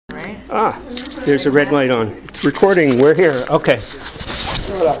There's a red light on. It's recording. We're here. Okay.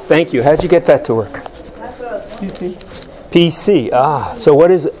 Thank you. How'd you get that to work? PC. PC. So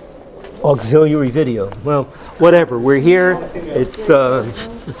what is auxiliary video? Well, whatever. We're here. It's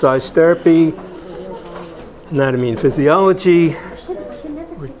massage therapy, anatomy and physiology,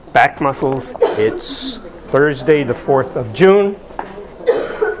 back muscles. It's Thursday, the 4th of June,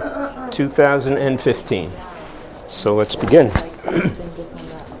 2015. So let's begin.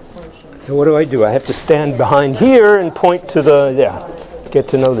 So what do? I have to stand behind here and point to the, get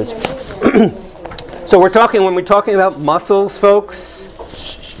to know this. So when we're talking about muscles, folks,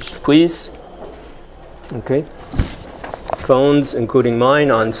 please. Okay. Phones, including mine,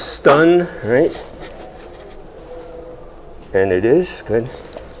 on stun, right? And it is, good.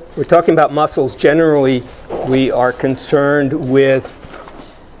 We're talking about muscles. Generally, we are concerned with,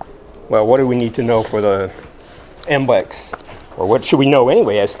 well, what do we need to know for the MBLEX? Or what should we know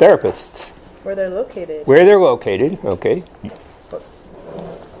anyway as therapists? Where they're located. Where they're located, okay.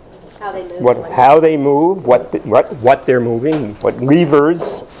 How they move. What they're moving, what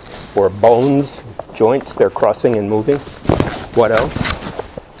levers or bones, joints they're crossing and moving. What else?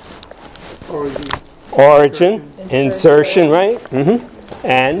 Origin, insertion, right? Mm-hmm.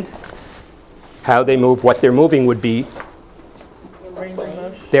 And how they move, what they're moving would be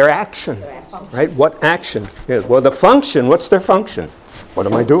their action, right? What action? Yeah, well, the function, what's their function? What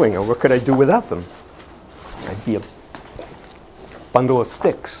am I doing, or what could I do without them? I'd be a bundle of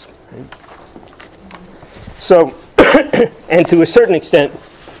sticks. Right? So, and to a certain extent,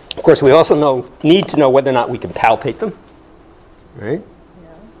 of course, we also need to know whether or not we can palpate them, right?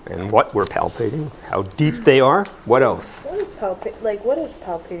 Yeah. And what we're palpating, how deep they are. What else? What does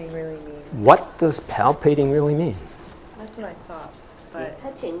palpating really mean? What does palpating really mean? That's what I thought. But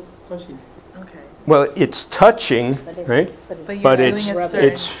touching. Okay. Well, it's touching, right? But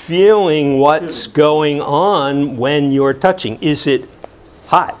it's feeling what's going on when you're touching. Is it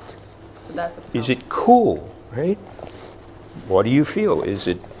hot? So that's is it cool, right? What do you feel?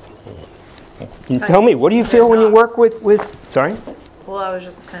 Can you tell me, what do you feel when you work with, sorry? Well, I was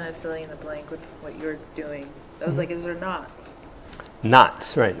just kind of filling in the blank with what you were doing. I was like, is there knots?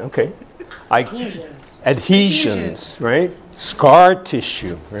 Knots, right, okay. Adhesions, right? Scar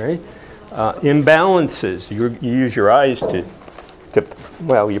tissue, right? Imbalances. You use your eyes to,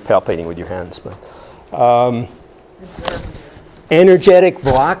 well, you're palpating with your hands, but energetic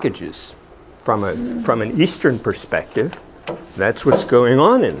blockages from an Eastern perspective. That's what's going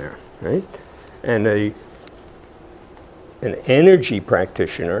on in there, right? And an energy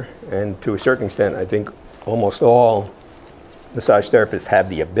practitioner, and to a certain extent, I think almost all massage therapists have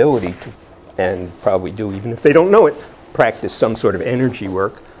the ability to, and probably do, even if they don't know it, practice some sort of energy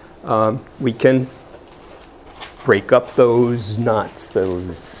work. We can break up those knots,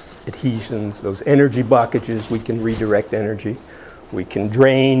 those adhesions, those energy blockages. We can redirect energy. We can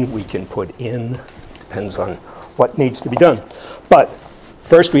drain. We can put in. Depends on what needs to be done. But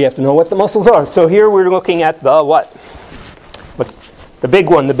first, we have to know what the muscles are. So here we're looking at the what? What's the big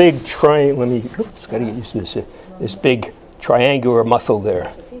one? The big oops, got to get used to this. This big triangular muscle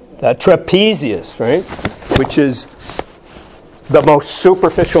there. The trapezius, right? Which is the most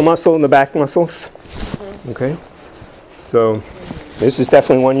superficial muscle in the back muscles. Okay? So this is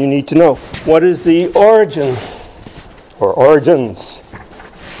definitely one you need to know. What is the origin or origins?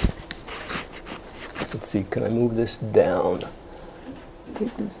 Let's see, can I move this down?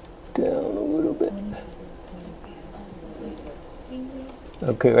 Take this down a little bit.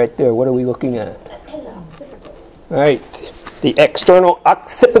 Okay, right there. What are we looking at? All right. The external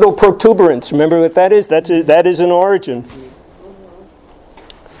occipital protuberance. Remember what that is? That is an origin.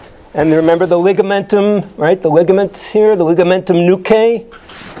 And remember the ligamentum, right? The ligament here, the ligamentum nuchae.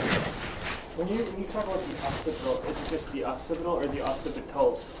 When you talk about the occipital, is it just the occipital or the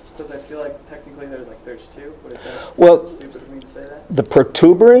occipitals? Because I feel like technically there's two. What is that? Well, Stupid for me to say that. The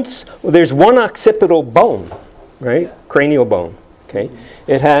protuberance. Well, there's one occipital bone, right? Yeah. Cranial bone. Okay.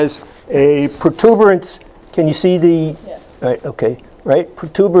 Mm-hmm. It has a protuberance. Can you see the? Yes. Right. Okay. Right.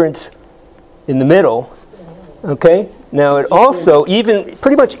 Protuberance in the middle. Okay. Now it also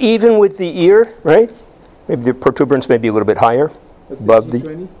pretty much even with the ear, right? Maybe the protuberance may be a little bit higher above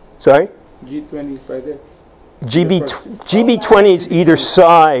G20? Sorry. G20 right there. GB20 is either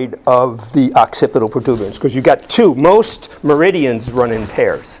side of the occipital protuberance because you've got two. Most meridians run in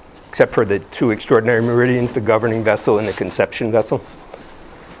pairs, except for the two extraordinary meridians, the governing vessel and the conception vessel,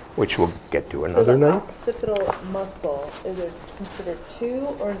 which we'll get to another night. So the occipital muscle, is it considered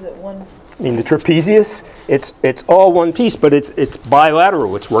two or is it one? I mean, the trapezius, it's all one piece, but it's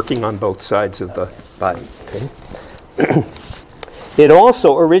bilateral. It's working on both sides of the body. Okay. It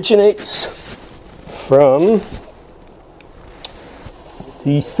also originates from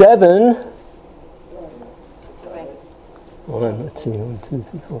C7. Let's see, 1, 2, 3,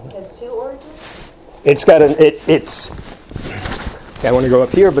 4. Has two origins? It's got it's, okay, I want to go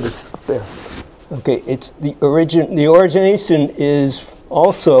up here, but it's up there. Okay, it's the origination is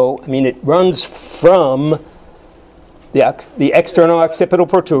also, I mean, it runs from the external occipital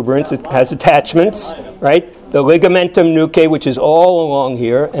protuberance. It has attachments, right? The ligamentum nuchae, which is all along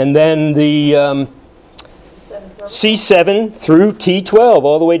here, and then the C7 through T12,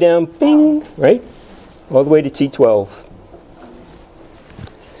 all the way down, bing, right? All the way to T12.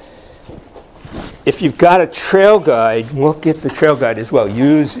 If you've got a trail guide, look at the trail guide as well.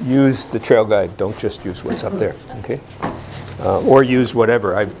 Use the trail guide. Don't just use what's up there, okay? Or use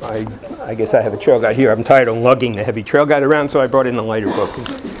whatever. I guess I have a trail guide here. I'm tired of lugging the heavy trail guide around, so I brought in the lighter book.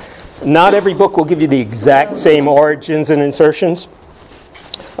 Not every book will give you the exact same origins and insertions.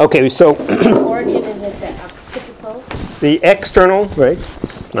 Okay, so Origin is at the occipital. the external, right?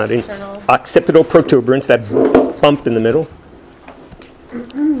 It's not in External. occipital protuberance, that bump in the middle.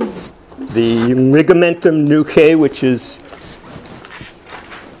 The ligamentum nuchae, which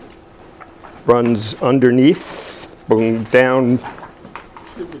runs underneath, boom, down.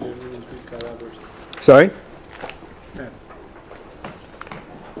 Sorry?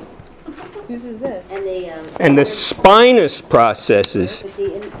 Whose is this? And the And the spinous processes.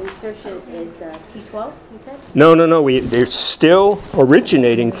 the insertion is T12, you said? No. They're still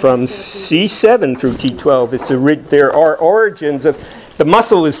originating from C7 through T12. There are origins of. The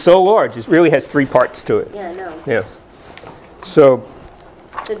muscle is so large, it really has 3 parts to it. Yeah, I know. Yeah. So,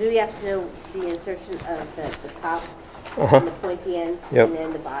 So do we have to know the insertion of the top Uh-huh. and the pointy ends Yep. and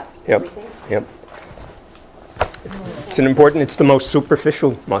then the bottom, Yep. everything? yep. It's the most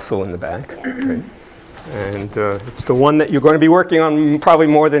superficial muscle in the back. Right? And it's the one that you're going to be working on probably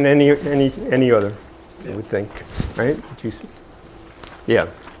more than any other, I would think. Right? Would you see? Yeah.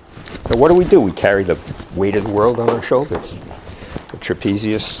 So what do? We carry the weight of the world on our shoulders. The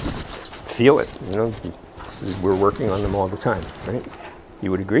trapezius feel it, you know. We're working on them all the time, right?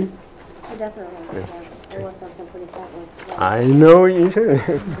 You would agree? I definitely understand. I worked on some pretty tight ones. I know you do.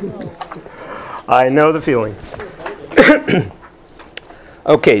 I know the feeling.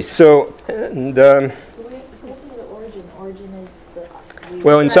 Okay, so, and, So what's the origin? Origin is the...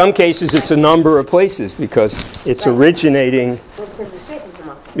 well, in some cases, it's a number of places because it's Right. originating. Well, because the shape of the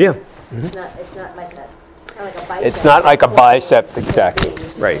muscle. Yeah, It's not like a, kind of like a bicep. it's not like a bicep, exactly.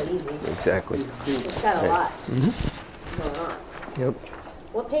 It's really Right, easy. exactly. It's got a lot going on. Yep.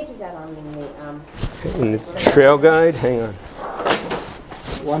 What page is that on in the, In the trail guide, hang on.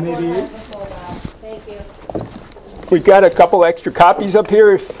 188. thank you. We've got a couple extra copies up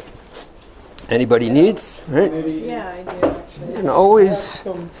here if anybody needs, right? Yeah, I do, actually. And always,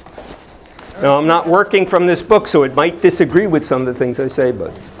 no, I'm not working from this book, so it might disagree with some of the things I say,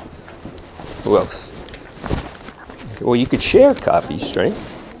 but who else? Okay, well, you could share copies, right?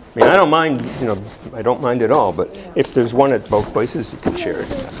 I mean, I don't mind, I don't mind at all, but if there's one at both places, you can share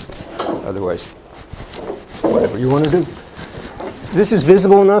it. Otherwise, whatever you want to do. So this is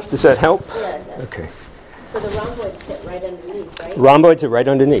visible enough? Does that help? Yeah, it does. Okay. So the rhomboids sit right underneath, right? Rhomboids are right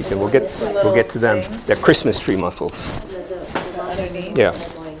underneath, and we'll get to them. things. They're Christmas tree muscles. The Underneath. Yeah.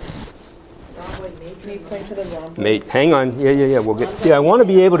 Can you point to the rhomboid? Mate, hang on. Yeah. We'll get. See, I want to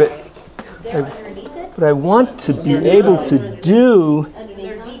be able to. They're underneath it? What I want to be able to do.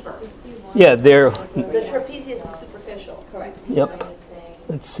 They're deeper. Yeah, they're. The trapezius is superficial. Correct. Yep.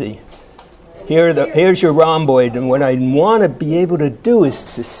 Let's see. Here's your rhomboid, and what I want to be able to do is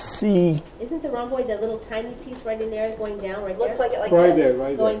to see Isn't the rhomboid that little tiny piece right in there going down right Looks there? like it like Right this. there,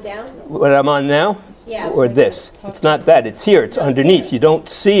 right there. Going down? what I'm on now, Yeah. or this. It's not that. It's here. It's underneath. You don't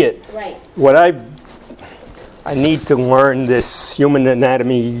see it. Right. What I need to learn this human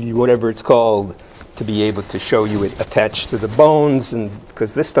anatomy, whatever it's called, to be able to show you it attached to the bones, and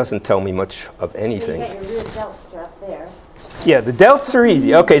because this doesn't tell me much of So you anything. got your rear delt strap there. Yeah, the delts are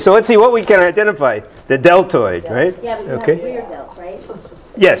easy. Okay, so let's see what we can identify. The deltoid, right? Yeah, but you Okay. have rear delt, right?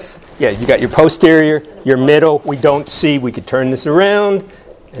 Yes. Yeah, you got your posterior, your middle. We don't see. We could turn this around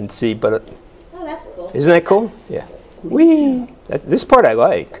and see, but Oh, that's cool. isn't that cool? Yeah. Whee! This part I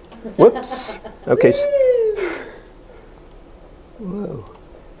like. Whoops. Okay. Whoa.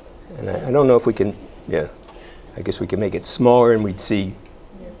 And I don't know if we can. Yeah. I guess we can make it smaller, and we'd see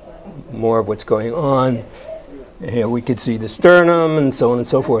more of what's going on. Here we could see the sternum and so on and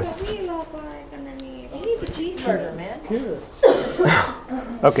so forth. He needs a cheeseburger, man.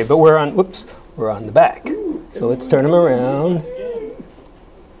 Okay, but we're on the back. So let's turn them around. That's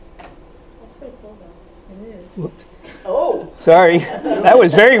pretty cool though. Whoops. Oh. Sorry. That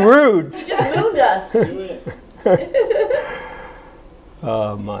was very rude. You just moved us. Do it.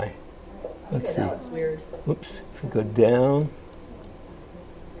 Oh, my. Let's see. That looks weird. Whoops. If we go down.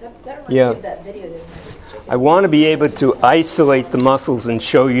 That reminds Yeah. me of that video that I want to be able to isolate the muscles and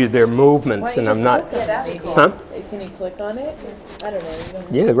show you their movements, and I'm not. Yeah, that'd be cool. Huh? Can you click on it? I don't know. You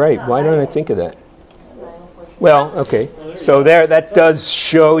don't- Yeah, right. Why don't I think of that? Well, okay. So there, that does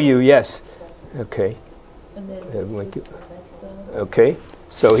show you, yes. Okay. And then Yeah, this like is it. the- Okay.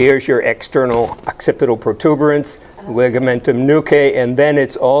 So here's your external occipital protuberance, ligamentum nuchae, and then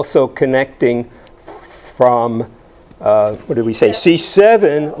it's also connecting from, what did we say,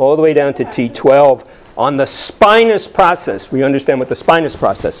 C7 all the way down to T12 on the spinous process. We understand what the spinous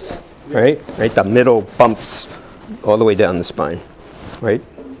process is, right? Right, the middle bumps all the way down the spine, right?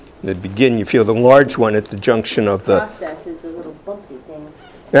 In the beginning, you feel the large one at the junction of the, Process is the little bumpy things.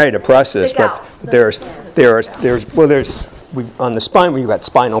 right, a process, Stick but out. there's, on the spine, we've got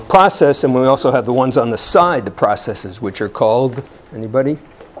spinal process, and we also have the ones on the side, the processes, which are called, anybody?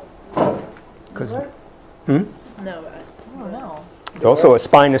 'Cause No. Oh, no. it's also a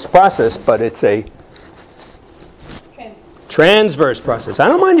spinous process, but it's a transverse process. I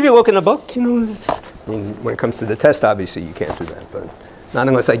don't mind if you look in the book, you know, I mean, when it comes to the test, obviously, you can't do that, but not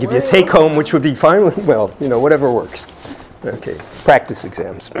unless I give you a take-home, which would be fine, well, you know, whatever works. Okay, practice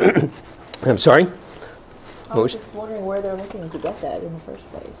exams. I'm sorry? I was just wondering where they're looking to get that in the first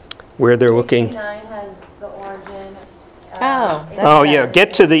place. Where they're looking. 69 has the origin. Oh, it's Oh, yeah, better.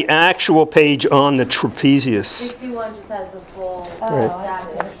 get to the actual page on the trapezius. 61 just has the full.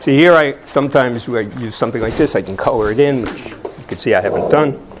 I See, here I sometimes I use something like this. I can color it in, which you can see I haven't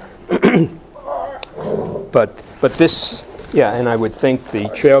done. But this, yeah, and I would think the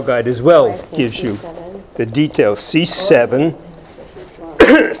trail guide as well gives you the details. C7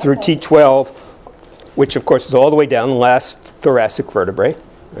 through T12, which of course is all the way down the last thoracic vertebrae,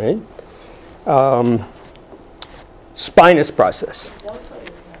 right? Spinous process.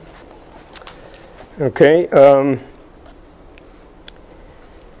 Okay.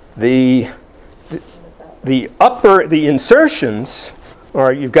 The upper, the insertions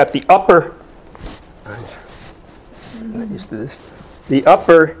are, you've got the upper, I'm not used to this, the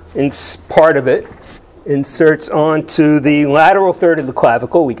upper part of it inserts onto the lateral third of the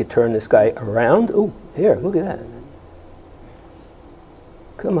clavicle. We could turn this guy around. Oh, here, look at that.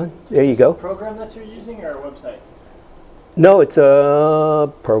 Come on, there you go. Program that you're using or a website? No, it's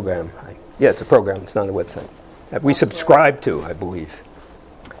a program. Yeah, it's a program. It's not a website that we subscribe to, I believe.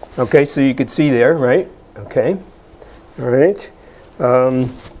 Okay, so you could see there, right? Okay, all right.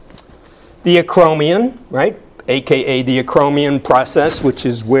 The acromion, right? AKA the acromion process, which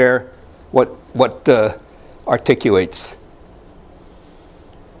is where what articulates.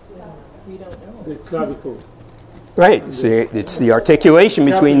 The clavicle. Right. See, it's the articulation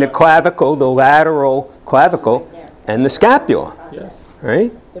between the clavicle, the lateral clavicle, and the scapula. Yes.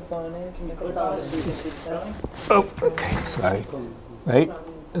 Right? The bone is and the bone is. Oh, okay. Sorry. Right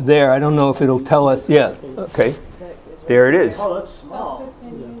there. I don't know if it'll tell us. Yeah. Okay. There it is. Oh, that's small.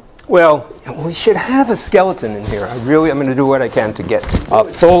 Well, we should have a skeleton in here. I'm going to do what I can to get a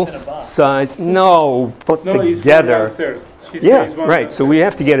full size. No, put No, he's together. downstairs. She Yeah, says one right. So we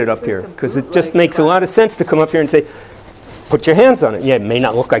have to get it up here because it just makes a lot of sense to come up here and say, put your hands on it. Yeah, it may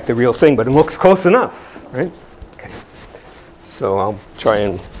not look like the real thing, but it looks close enough, right? Okay. So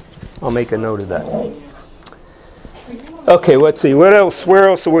I'll make a note of that. Okay, let's see. What else? Where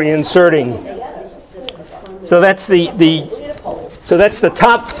else are we inserting? So that's so that's the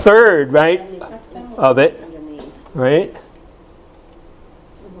top third, right, of it, right?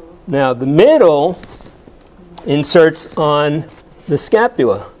 Now the middle inserts on the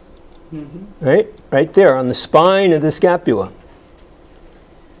scapula, right there on the spine of the scapula.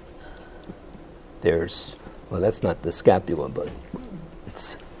 Well, that's not the scapula, but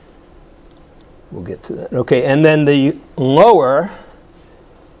we'll get to that. Okay, and then the lower,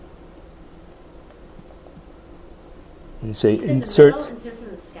 you say inserts Inserts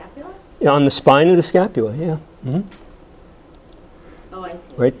in the scapula? on the spine of the scapula, yeah. Mhm. Oh, I see.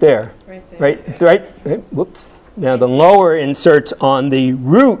 Right there. Right there. Right. Whoops. Now the lower inserts on the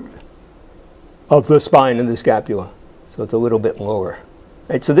root of the spine of the scapula. So it's a little bit lower.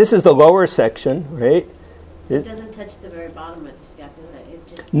 Right, so this is the lower section, right? So it doesn't touch the very bottom of the scapula. It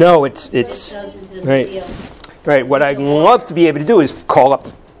just No, it's goes into the right. medial. Right. What I'd love to be able to do is call up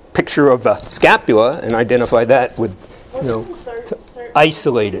a picture of the scapula and identify that with,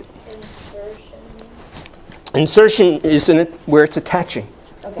 isolate it. Insertion is in it where it's attaching.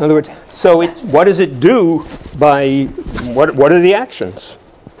 In other words, so what does it do by, what are the actions?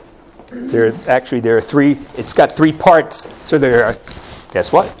 There are three, it's got three parts, so there are,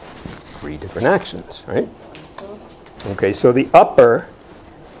 guess what? Three different actions, right? Okay, so the upper,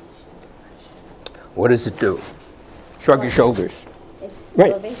 what does it do? Shrug your shoulders. It's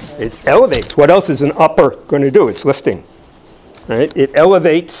Right. elevation. It elevates. What else is an upper going to do? It's lifting. Right? It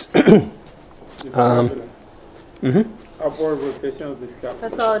elevates. Upward rotation of the scalp.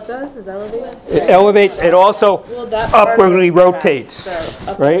 That's all it does, is elevates? It elevates. It also Well, that part of upwardly the trap, rotates.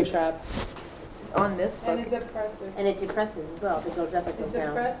 the upper right? trap on this And it bucket. depresses. And it depresses as well. If it goes up, it goes It down.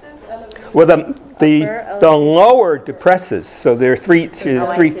 depresses, elevates. Well, Upper the elevation. lower depresses. So there are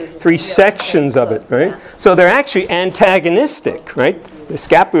three sections of it, right? So they're actually antagonistic, right? The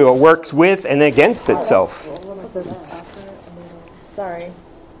scapula works with and against itself. Sorry.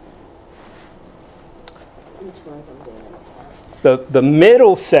 Each one of them do it. The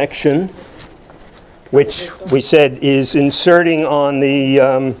middle section, which we said is inserting on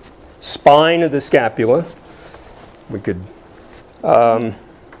the spine of the scapula, we could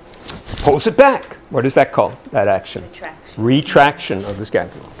pulls it back. What is that called, that action? Retraction. Retraction of the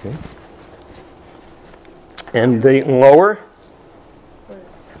scapula. Okay. And the lower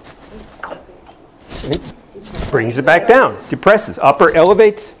brings it back down, depresses. Upper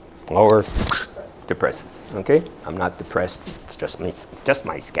elevates, lower depresses. Okay? I'm not depressed. It's just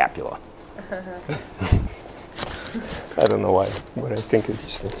my scapula. I don't know what I think of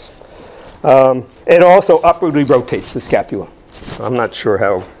these things. It also upwardly rotates the scapula. So I'm not sure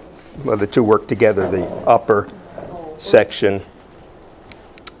how well, the two work together. The upper section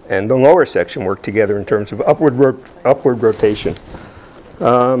and the lower section work together in terms of upward rotation.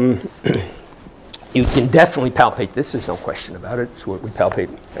 You can definitely palpate this. There's no question about it. It's what we palpate.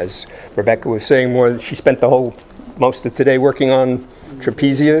 As Rebecca was saying, she spent most of today working on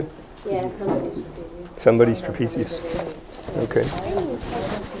trapezia. Yeah, somebody's trapezius. Somebody's trapezius. Okay.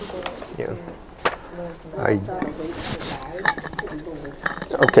 Yeah.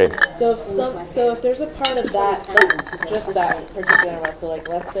 Okay. So if there's a part of that, just that particular muscle, like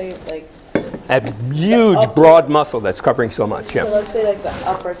let's say like, A huge, broad muscle that's covering so much. so Yeah. let's say like the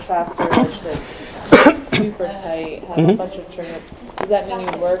upper trapster is like super tight, have a bunch of trigger. Does that mean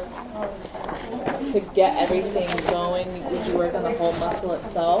you work to get everything going? Would you work on the whole muscle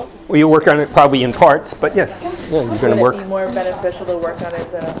itself? Well, you work on it probably in parts, but yes, yeah, you're going Would to work. it be more beneficial to work on it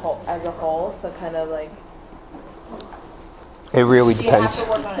as a whole? So kind of like, It really You have depends. to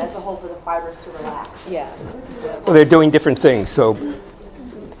work on it as a whole for the fibers to relax. yeah. Well, they're doing different things. So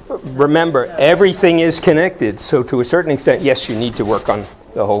remember, everything is connected. So to a certain extent, yes, you need to work on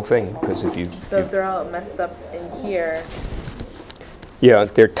the whole thing because if you, So if they're all messed up in here, yeah,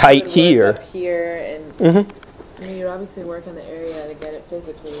 they're you tight would work here. up here, and Mhm. I mean, you'd obviously work in the area to get it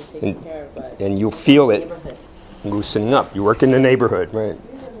physically taken care of, but And you'll feel it loosening up. You work in the neighborhood, right?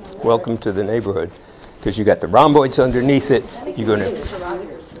 Welcome to the neighborhood, because you got the rhomboids underneath it. You're going to,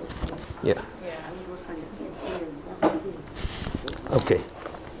 yeah. Okay,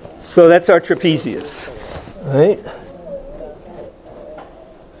 so that's our trapezius, right?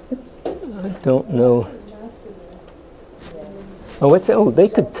 I don't know. They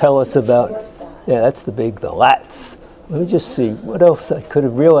could tell us about. Yeah, that's the lats. Let me just see what else I could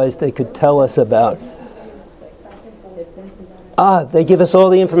have realized they could tell us about. They give us all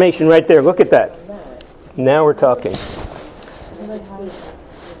the information right there. Look at that. Now we're talking.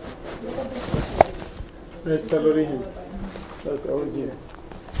 That's the origin. That's the origin.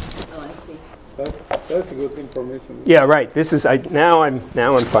 Oh, I see. That's good information. Yeah, right. This is now I'm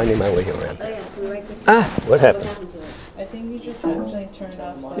finding my way around. Oh, yeah, we write this. What What happened? happened to it? I think you just accidentally turned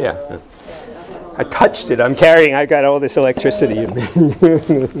off. Yeah. I touched it. I got all this electricity in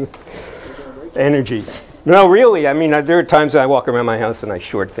me. Energy. No, really. I mean, there are times I walk around my house and I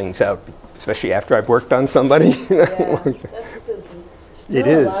short things out, especially after I've worked on somebody. It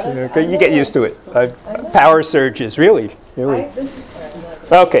is. Okay, you get used to it. Power surges, really.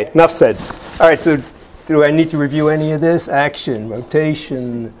 Okay, enough said. All right, so do I need to review any of this? Action,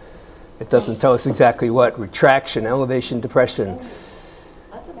 rotation. It doesn't tell us exactly what. Retraction, elevation, depression.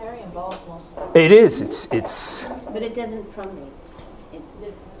 That's a very involved muscle. It is. It's. But it doesn't pronate. It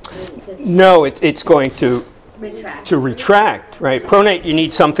doesn't No, it's going to retract. retract, right? Pronate, you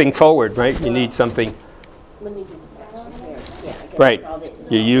need something forward, right? You need something, When you do this action here, yeah, I guess right? that's all that-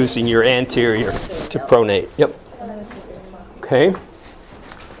 You're using your anterior to pronate. Yep. Okay.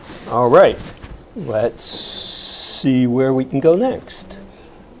 All right. Let's see where we can go next.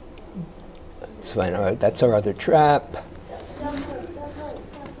 That's fine. All right. That's our other trap.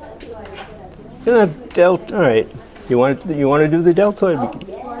 All right. You want to do the deltoid?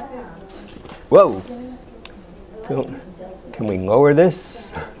 Whoa. Can we lower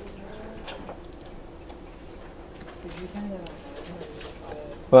this?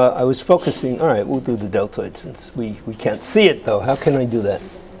 Well, I was focusing, all right, we'll do the deltoid since we can't see it though. How can I do that?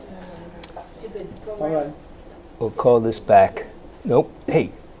 Stupid All program. right. We'll call this back. Nope.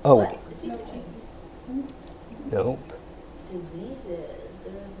 Hey. Oh. Nope. Diseases, there is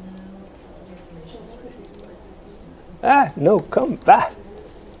no information source. Ah, no, come back.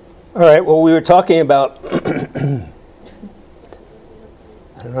 All right, well, we were talking about, I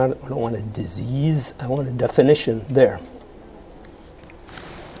don't want a disease, I want a definition there.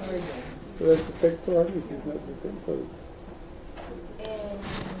 So that's the pectoralis, is not the deltoids.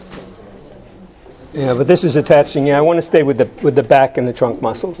 Yeah, but this is attaching, yeah, I want to stay with the back and the trunk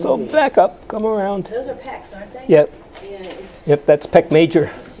muscle. So back up, come around. Those are pecs, aren't they? Yep, Yeah, it's, yep, that's pec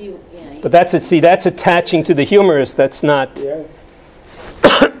major. you, yeah, But that's it, see, that's attaching to the humerus, that's not Yeah.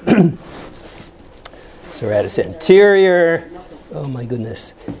 serratus anterior. Oh my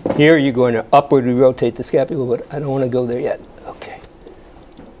goodness. Here you're going to upwardly rotate the scapula, but I don't want to go there yet. Okay.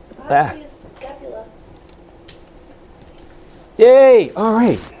 Ah. I see a scapula. Yay! All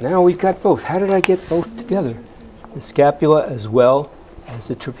right, now we've got both. How did I get both together? The scapula as well as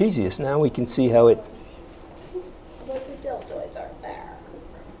the trapezius. Now we can see how it... But the deltoids aren't there.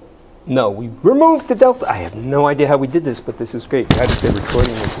 No, we removed the delta. I have no idea how we did this, but this is great. How did they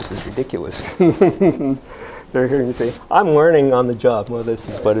recording this? This is ridiculous. They're hearing me say, I'm learning on the job. Well, this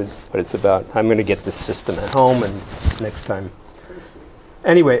is what it's about. I'm going to get this system at home and next time.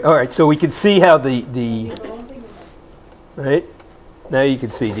 Anyway, all right, so we can see how the right? Now you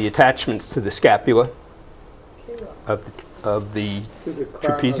can see the attachments to the scapula of the To the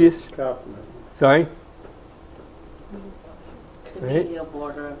crown of the trapezius. scapula. Sorry? the Right. medial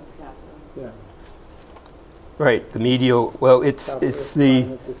border of the scapula. Yeah. Right, the medial, well, it's Scapula, the,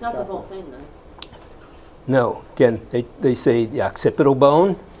 crown of the It's not the scapula. whole thing, though. no, again, they say the occipital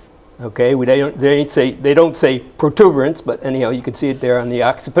bone. Okay, they don't say protuberance, but anyhow, you can see it there on the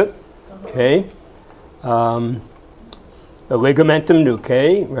occiput. Okay. The ligamentum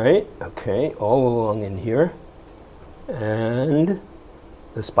nuchae, right? Okay, all along in here. And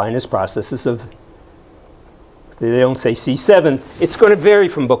the spinous processes of, they don't say C7. It's going to vary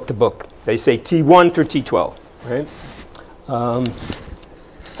from book to book. They say T1 through T12, right?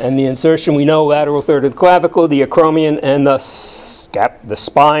 And the insertion, we know lateral third of the clavicle, the acromion, and the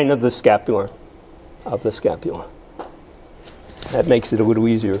spine of the scapula. That makes it a little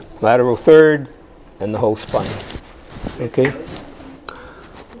easier. Lateral third and the whole spine. Okay?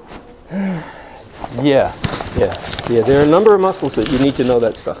 Yeah. There are a number of muscles that you need to know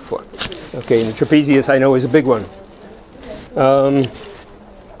that stuff for. Okay, and the trapezius I know is a big one. So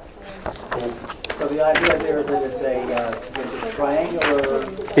the idea there is that it's a triangular,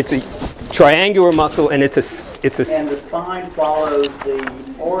 It's a triangular muscle, and it's a and the spine follows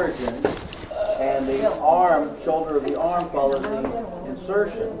the origin, and the shoulder of the arm follows the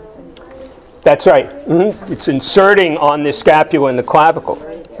insertion. That's right. It's inserting on the scapula and the clavicle,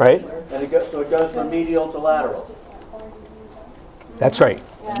 right? And so it goes from medial to lateral. That's right.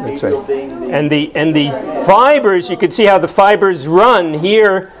 That's Medial right. being the And the fibers, you can see how the fibers run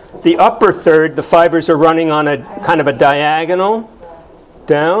here. The upper third, the fibers are running on a kind of a diagonal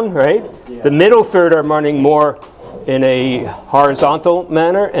down, right? The middle third are running more in a horizontal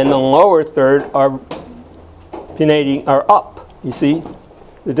manner, and the lower third are up. You see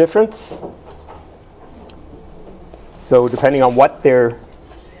the difference? So depending on what or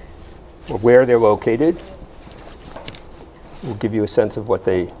where they're located, will give you a sense of what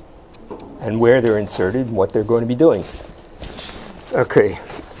and where they're inserted and what they're going to be doing. Okay,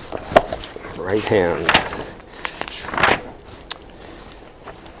 right hand.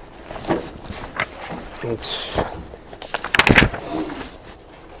 Let's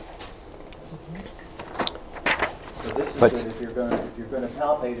So this is But- good. If you're going to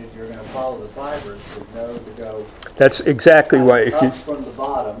palpate it, you're going to follow the fibers to know to go That's exactly why if you up from the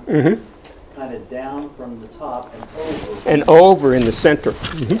bottom, kind of down from the top and over. and over in the center.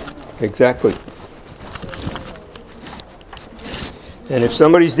 Exactly. And if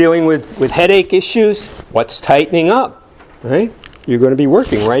somebody's dealing with headache issues, what's tightening up, right? You're going to be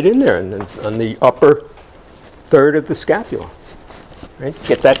working right in there and then on the upper third of the scapula. Right?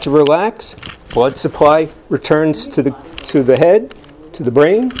 Get that to relax. Blood supply returns to the head, to the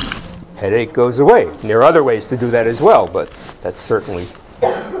brain. Headache goes away. And there are other ways to do that as well, but that's certainly,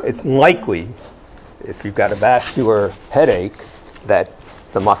 it's likely if you've got a vascular headache that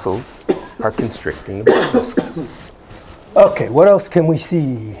the muscles are constricting the blood vessels. Okay, what else can we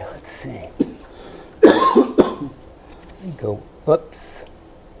see? Let's see. Go, oops.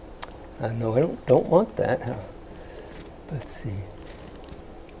 No, I don't want that. Let's see.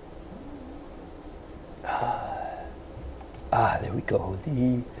 There we go.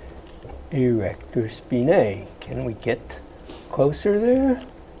 The erector spinae. Can we get closer there?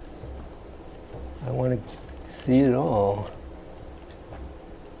 I want to see it all.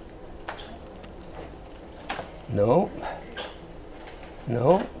 No.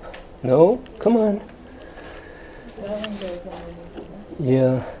 No. No. Come on.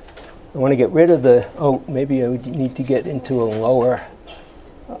 Yeah. I want to get rid of the, oh, maybe I would need to get into a lower.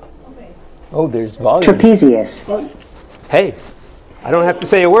 Oh, there's volume. Trapezius. Hey, I don't have to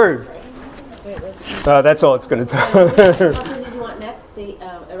say a word. That's all it's going to do. What did you want next? The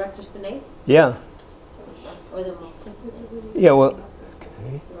erector spinae Yeah. or the multifidus? Yeah, well,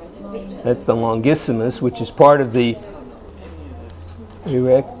 that's the longissimus, which is part of the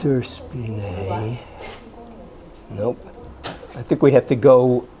erector spinae. Nope. I think we have to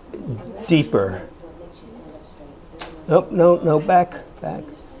go deeper. Nope, no, back.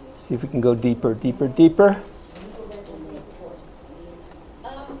 See if we can go deeper.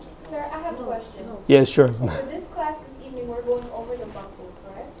 Sir, I have a question. Yeah, sure. For this class this evening, we're going over the muscle,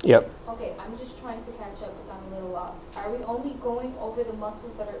 correct? Yep. Okay, I'm just trying to catch up because I'm a little lost. Are we only going over the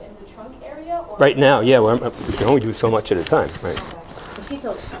muscles that are in the trunk area? Or Right now, yeah, we can only do so much at a time, right? But she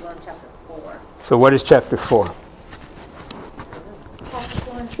told us to learn chapter 4. So what is chapter 4?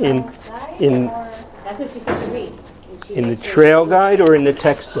 In- in- That's what she said to read. And she In the made sure trail she- guide or in the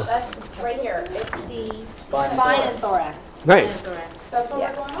textbook? That's right here. It's the Spine and thorax. Right. Thorax. That's what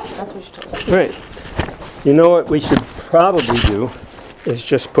we're going over. That's what she told us. Right. You know what we should probably do is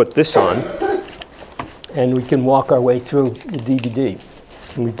just put this on and we can walk our way through the DVD.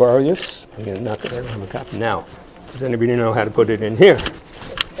 Can we borrow this? I'm going to knock it out of a copy now. Does anybody know how to put it in here?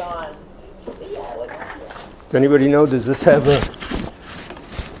 It's gone. Does anybody know, does this have a...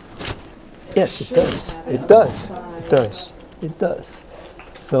 Yes, it does. It does. It does. It does.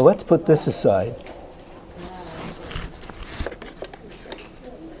 So let's put this aside.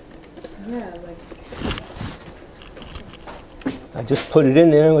 I just put it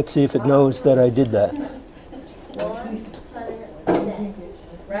in there. Let's see if it knows that I did that.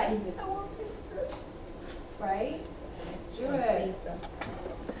 Right? Right? Let's do it.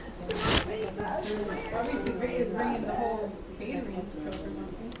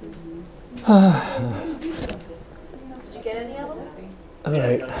 Did you get any of them? All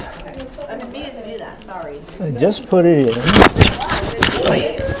right. I've been meaning to do that, sorry. I just put it in.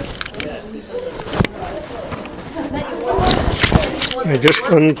 I just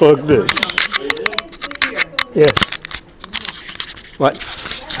unplugged this. Yes. What?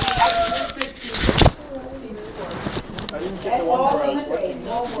 That's all I'm afraid.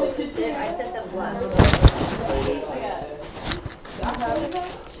 No more. I sent those last.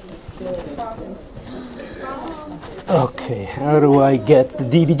 Okay, how do I get the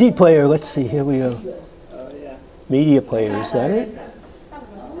DVD player? Let's see, here we go. Media player, is that it?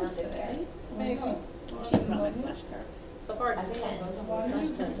 So far it's 10.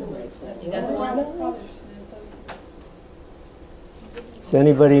 You got the ones? Does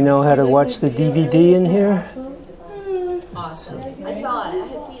anybody know how to watch the DVD in here? Awesome. I saw it.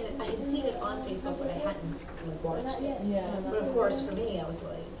 I had seen it on Facebook, but I hadn't watched it. Yeah. But of course, for me, I was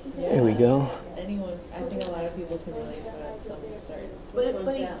like, There we go. Anyone, I think a lot of people can relate to it. Some certain.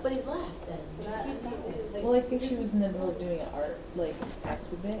 but he left then. Well, I think she was in the middle of doing an art, like,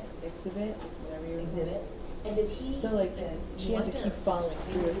 exhibit, whatever you Exhibit. And did he? So, like, she had to keep following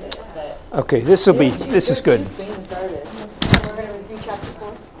through with it, but. Okay, this is good. Famous artist. We're going to review chapter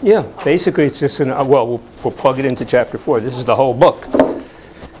 4? Yeah, basically it's just we'll plug it into chapter 4. This is the whole book.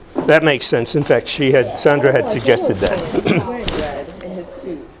 That makes sense. In fact, Sandra had suggested that. He was wearing red in his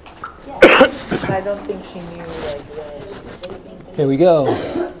suit. But I don't think she knew, like, when. Here we go.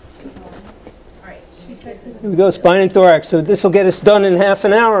 Here we go, spine and thorax. So this will get us done in half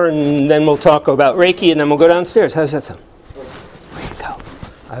an hour, and then we'll talk about Reiki, and then we'll go downstairs. How's that sound? Way to go.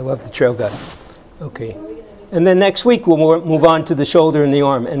 I love the trail guide. Okay. And then next week we'll move on to the shoulder and the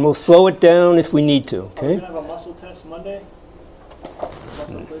arm, and we'll slow it down if we need to, Are we okay? gonna have a muscle test Monday?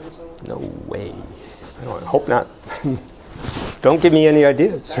 Muscle quiz or something? No way. I hope not. Don't give me any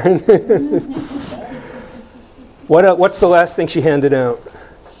ideas. What's the last thing she handed out?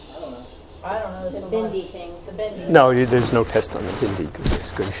 I don't know. The bendy thing. The bendy. No, there's no test on the bindi.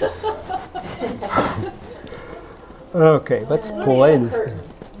 Goodness gracious. Okay, let's play this thing.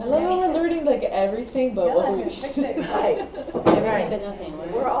 I love how we're learning, like, everything, but what we Right, but nothing.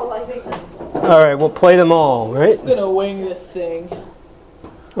 We're all like, All right, we'll play them all, right? just gonna wing this thing.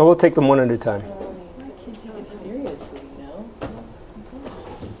 Or we'll take them one at a time. Take it seriously, you know?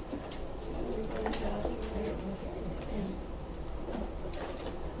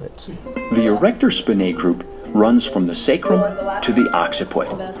 Let's see. The erector spinae group runs from the sacrum to the occiput,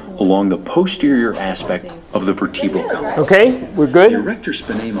 along the posterior aspect of the vertebral column. Okay, we're The good? erector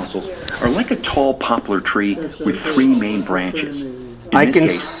spinae muscles are like a tall poplar tree with three main branches. In I this can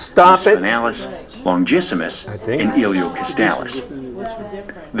case, stop the it. spinalis, longissimus, think. and iliocostalis. What's the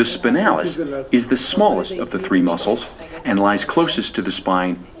difference? The spinalis is the smallest of the three muscles and lies closest to the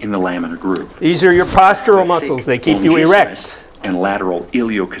spine in the laminar groove. These are your postural muscles. They keep you Longissimus erect. and lateral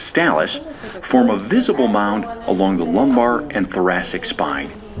iliocostalis form a visible mound along the lumbar and thoracic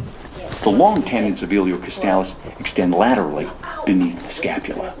spine. The long tendons of iliocostalis extend laterally beneath the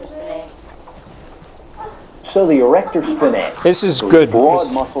scapula. So the erector spinae. This is those good.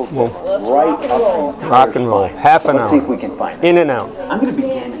 Broad muscles that run right up the Rock and roll. spine. Half an Let's see if hour. we can find it. In and out. I'm going to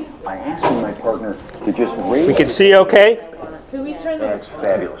begin by asking my partner to just raise. We can see okay? Can we turn the That's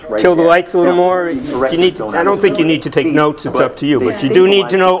fabulous. Right Kill the there. lights a little Now, more. these If erectors you need, I don't think you need to take notes. It's up to you. But you do need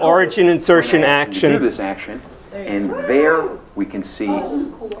to know origin, insertion, Do action. this action, and there we can see.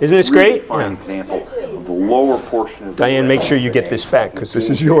 Isn't this great? Fine Yeah. example of the lower portion of the Diane, make sure you get this back because this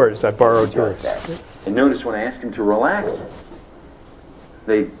is yours. I borrowed yours. And notice when I ask him to relax,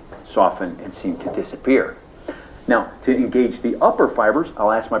 they soften and seem to disappear. Now, to engage the upper fibers,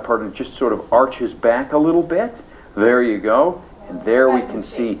 I'll ask my partner to just sort of arch his back a little bit. There you go. And there we can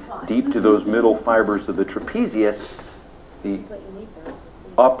see deep to those middle fibers of the trapezius, the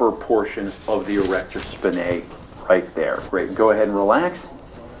upper portion of the erector spinae right there. Great. Go ahead and relax.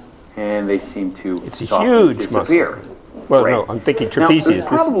 And they seem to It's a soften and huge muscle. disappear. Well, Great. no, I'm thinking Now, there's trapezius.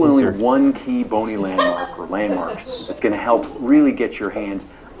 probably These only are one key bony landmark or landmark that's going to help really get your hand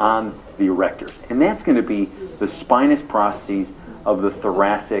on the erectors, and that's going to be the spinous processes of the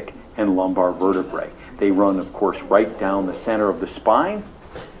thoracic and lumbar vertebrae. They run, of course, right down the center of the spine,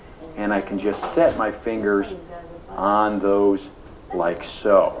 and I can just set my fingers on those like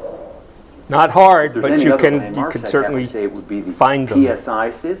so. not hard, If but there's any you other can landmarks, I'd have certainly to say it would be the find them.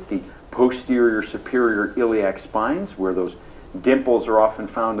 PSIs, the posterior superior iliac spines, where those dimples are often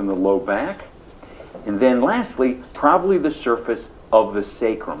found in the low back. And then lastly, probably the surface of the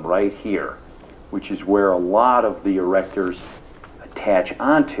sacrum right here, which is where a lot of the erectors attach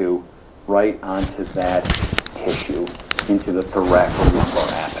onto, right onto that tissue, into the thoracolumbar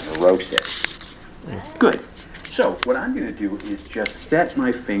aponeurosis. Good. So what I'm going to do is just set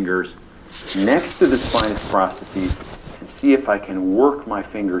my fingers next to the spinous processes and see if I can work my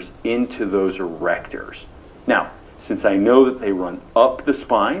fingers into those erectors. Now, since I know that they run up the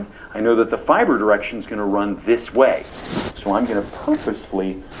spine, I know that the fiber direction is going to run this way. So I'm going to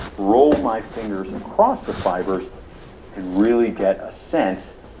purposefully roll my fingers across the fibers and really get a sense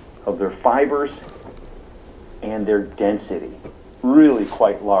of their fibers and their density. Really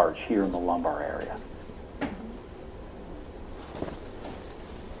quite large here in the lumbar area.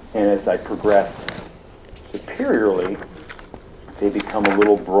 And as I progress superiorly, they become a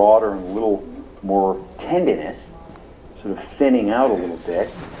little broader and a little more tendinous, sort of thinning out a little bit.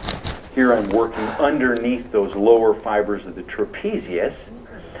 Here I'm working underneath those lower fibers of the trapezius.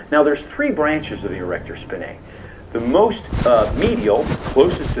 Now there's three branches of the erector spinae. The most medial,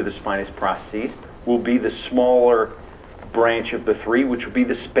 closest to the spinous processes, will be the smaller branch of the three, which will be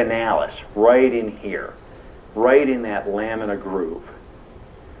the spinalis, right in here, right in that lamina groove.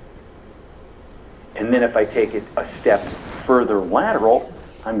 And then if I take it a step further lateral,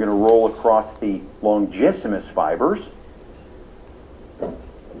 I'm going to roll across the longissimus fibers.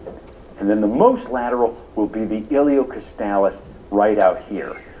 And then the most lateral will be the iliocostalis right out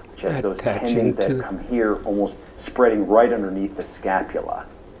here, which has those Attaching tendons to- that come here, almost spreading right underneath the scapula.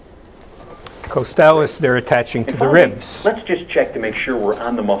 Costalis, they're attaching to the ribs. Let's just check to make sure we're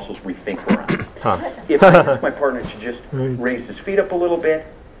on the muscles we think we're on. Huh. If I ask my partner to just raise his feet up a little bit,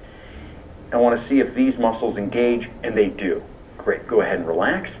 I want to see if these muscles engage, and they do. Great, go ahead and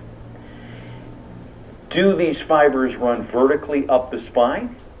relax. Do these fibers run vertically up the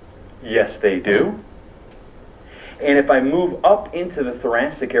spine? Yes, they do. And if I move up into the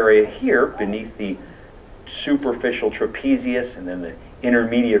thoracic area here, beneath the superficial trapezius and then the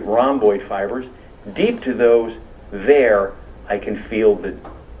intermediate rhomboid fibers, deep to those there, I can feel the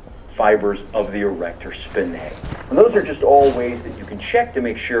fibers of the erector spinae. And those are just all ways that you can check to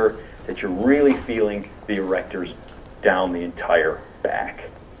make sure that you're really feeling the erectors down the entire back.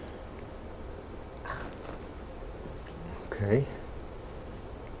 Okay.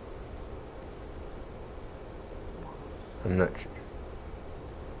 I'm not sure.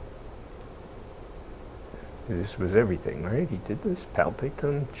 This was everything, right? He did this. Palpate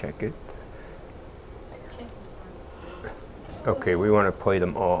them, check it. Okay, we want to play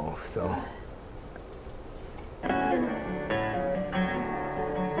them all, so.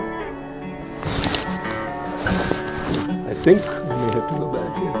 think we may have to go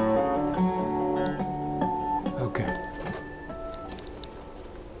back here. Okay.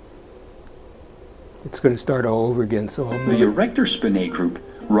 It's going to start all over again, so I'll The make it. erector spinae group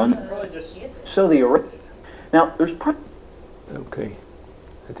run. Probably just So the now there's Okay.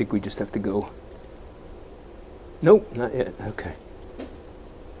 I think we just have to go. Nope, not yet. Okay.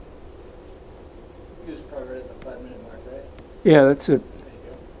 he was probably right at the 5-minute mark, right? Yeah, that's it.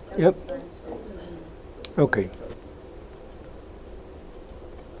 Yep. Okay.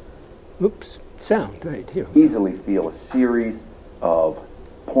 Oops. Sound right here. easily feel a series of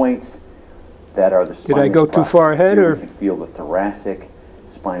points that are the Did I go too far ahead, or? You can feel the thoracic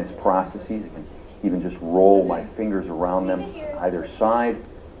spinous processes. I can even just roll my fingers around them either side.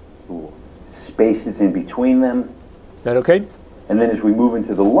 Little spaces in between them. Is that okay? And then as we move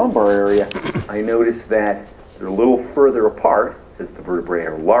into the lumbar area, I notice that they're a little further apart as the vertebrae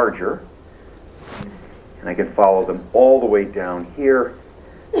are larger. And I can follow them all the way down here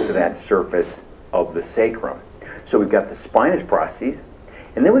to that surface of the sacrum. So we've got the spinous processes,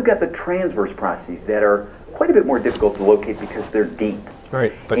 and then we've got the transverse processes that are quite a bit more difficult to locate because they're deep.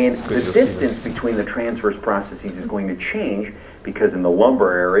 Right, but And it's good the to see them. distance between the transverse processes is going to change because in the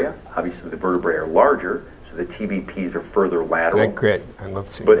lumbar area, obviously the vertebrae are larger, so the TBPs are further lateral. Great. I love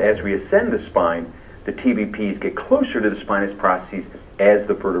seeing But that. as we ascend the spine, the TBPs get closer to the spinous processes as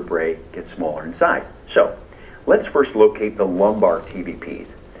the vertebrae get smaller in size. So let's first locate the lumbar TBPs.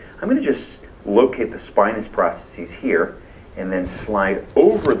 I'm going to just locate the spinous processes here and then slide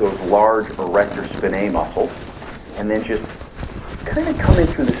over those large erector spinae muscles and then just kind of come in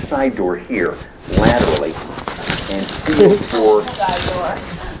through the side door here laterally and feel for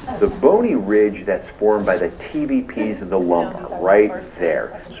the bony ridge that's formed by the TBPs of the lumbar right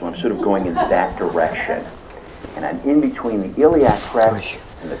there. So I'm sort of going in that direction. And I'm in between the iliac crest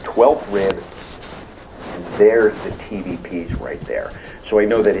and the 12th rib, and there's the TBPs right there. So I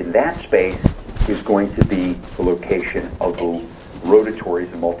know that in that space is going to be the location of the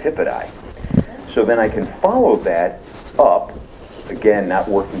rotatories and multifidi. So then I can follow that up, again, not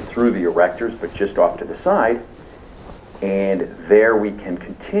working through the erectors, but just off to the side, and there we can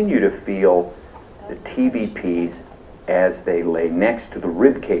continue to feel the TBPs as they lay next to the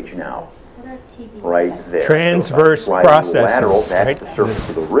rib cage now, right there. Transverse So if I slide lateral, processes, that's right? the surface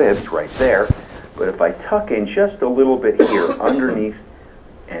of the ribs right there. But if I tuck in just a little bit here underneath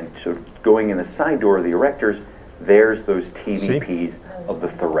and sort of going in the side door of the erectors, there's those TBPs of the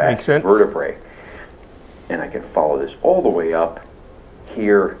Makes thoracic sense. vertebrae. And I can follow this all the way up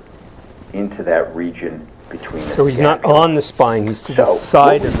here into that region between the So he's not scapula. on the spine, he's to the So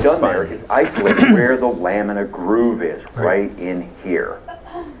side what of we've the done there spine. is isolate where the lamina groove is, right in here.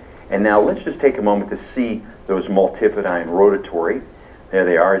 And now let's just take a moment to see those multifidi and rotatory. There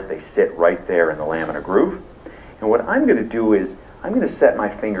they are as they sit right there in the lamina groove. And what I'm going to do is I'm going to set my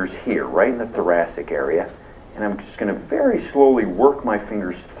fingers here, right in the thoracic area, and I'm just going to very slowly work my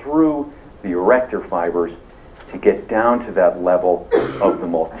fingers through the erector fibers to get down to that level of the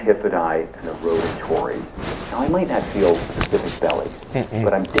multifidi and the rotatory. Now I might not feel specific bellies,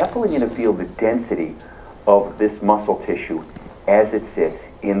 but I'm definitely going to feel the density of this muscle tissue as it sits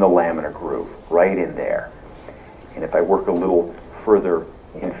in the laminar groove, right in there. And if I work a little further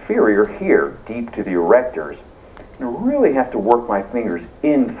inferior here, deep to the erectors, I really have to work my fingers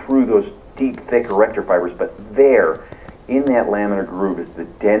in through those deep, thick erector fibers, but there, in that laminar groove, is the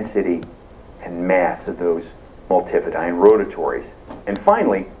density and mass of those multifidi and rotatories. And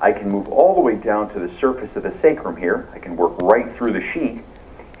finally, I can move all the way down to the surface of the sacrum here. I can work right through the sheet,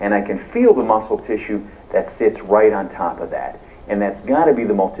 and I can feel the muscle tissue that sits right on top of that. And that's got to be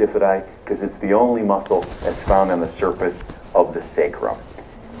the multifidi because it's the only muscle that's found on the surface of the sacrum.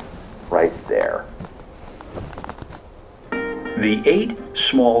 Right there. The 8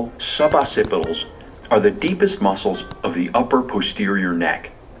 small suboccipitals are the deepest muscles of the upper posterior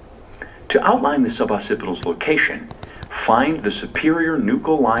neck. To outline the suboccipital's location, find the superior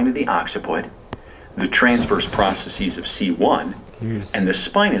nuchal line of the occiput, the transverse processes of C1, and the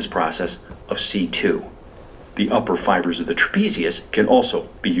spinous process of C2. The upper fibers of the trapezius can also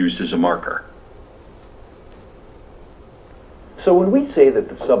be used as a marker. So when we say that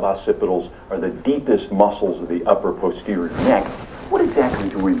the suboccipitals are the deepest muscles of the upper posterior neck, what exactly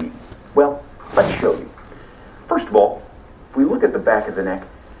do we mean? Well, let's show you. First of all, if we look at the back of the neck,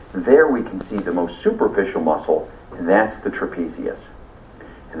 there we can see the most superficial muscle, and that's the trapezius.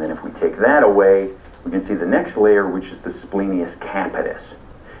 And then if we take that away, we can see the next layer, which is the splenius capitis.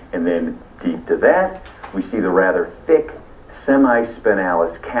 And then deep to that, we see the rather thick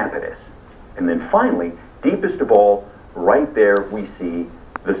semispinalis capitis. And then finally, deepest of all, right there we see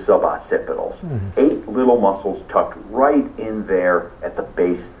the suboccipitals. 8 little muscles tucked right in there at the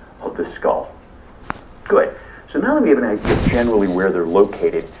base of the skull. Good. So now that we have an idea of generally where they're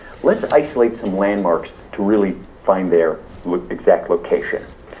located, let's isolate some landmarks to really find their exact location.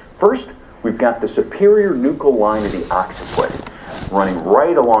 First, we've got the superior nuchal line of the occiput running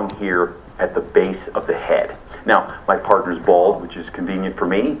right along here at the base of the head. Now, my partner's bald, which is convenient for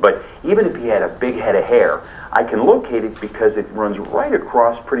me, but even if he had a big head of hair, I can locate it because it runs right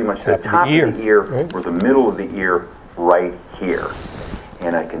across pretty much the top of the ear right? or the middle of the ear right here.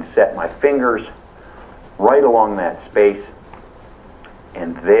 And I can set my fingers right along that space,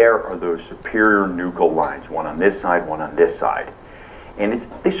 and there are those superior nuchal lines, one on this side, one on this side. And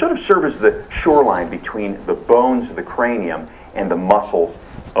they sort of serve as the shoreline between the bones of the cranium and the muscles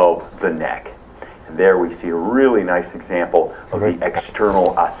of the neck. And there we see a really nice example of the external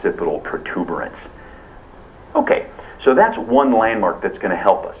occipital protuberance. Okay, so that's one landmark that's going to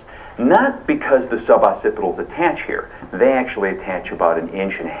help us. Not because the suboccipitals attach here. They actually attach about 1.5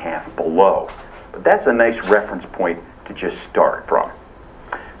 inches below. But that's a nice reference point to just start from.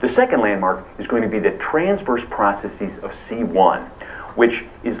 The second landmark is going to be the transverse processes of C1, which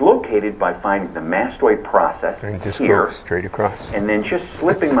is located by finding the mastoid process And just here, go straight across. and then just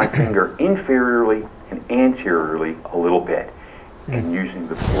slipping my finger inferiorly and anteriorly a little bit. And using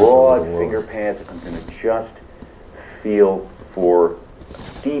the broad finger pads, I'm going to just feel for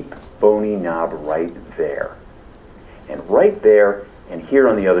a deep bony knob right there. And right there, and here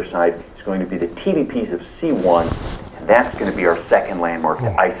on the other side, is going to be the TVPs of C1, and that's going to be our second landmark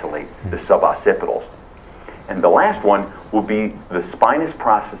to isolate the suboccipitals. And the last one will be the spinous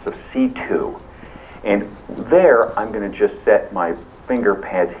process of C2. And there, I'm going to just set my finger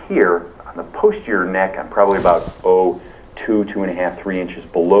pads here on the posterior neck. I'm probably about, 2.5, 3 inches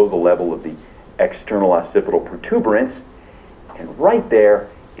below the level of the external occipital protuberance. And right there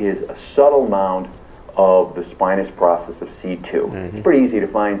is a subtle mound of the spinous process of C2. It's pretty easy to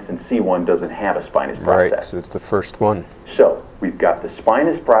find since C1 doesn't have a spinous process. Right, so it's the first one. So we've got the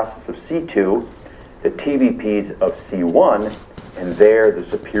spinous process of C2, the TVPs of C1, and there the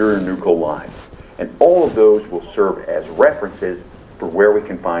superior nuchal line. And all of those will serve as references for where we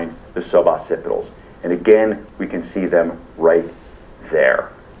can find the suboccipitals. And again, we can see them right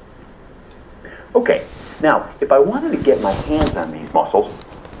there. Okay, now if I wanted to get my hands on these muscles,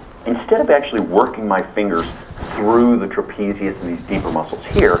 instead of actually working my fingers through the trapezius and these deeper muscles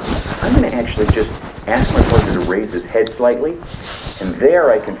here, I'm going to actually just ask my partner to raise his head slightly, and there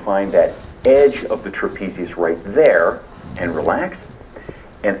I can find that edge of the trapezius right there, and relax.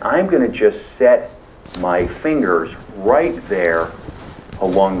 And I'm going to just set my fingers right there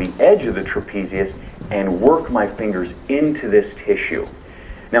along the edge of the trapezius and work my fingers into this tissue.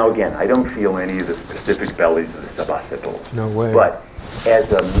 Now again, I don't feel any of the specific bellies of the suboccipitals. No way. But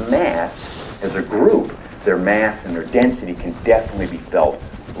as a mass, as a group, their mass and their density can definitely be felt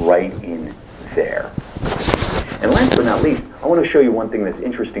right in there. And last but not least, I want to show you one thing that's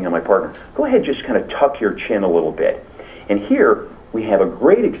interesting on my partner. Go ahead, just kind of tuck your chin a little bit. And here we have a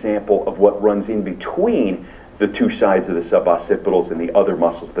great example of what runs in between the two sides of the suboccipitals and the other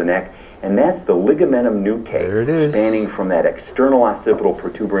muscles of the neck, and that's the ligamentum nuchae, There it is. spanning from that external occipital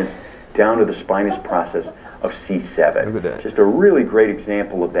protuberance down to the spinous process of C7. Look at that. Just a really great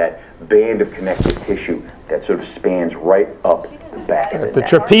example of that band of connective tissue that sort of spans right up the back of the The neck.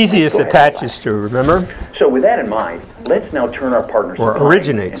 trapezius Go ahead. attaches to, remember? So with that in mind, let's now turn our partner Or supine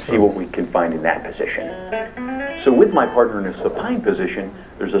originates and see from. what we can find in that position. So with my partner in a supine position,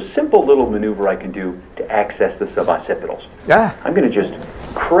 there's a simple little maneuver I can do to access the suboccipitals. Ah, I'm going to just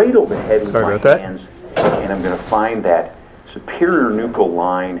cradle the head with Sorry my about that. hands, and I'm going to find that superior nuchal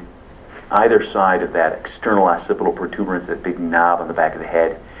line either side of that external occipital protuberance, that big knob on the back of the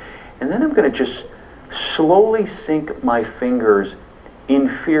head. And then I'm going to just slowly sink my fingers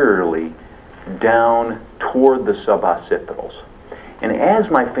inferiorly down toward the suboccipitals. And as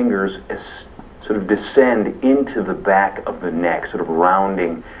my fingers sort of descend into the back of the neck, sort of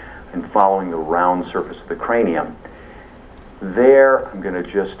rounding and following the round surface of the cranium, there I'm going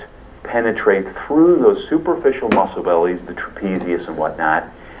to just penetrate through those superficial muscle bellies, the trapezius and whatnot,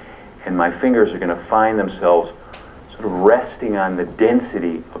 and my fingers are going to find themselves sort of resting on the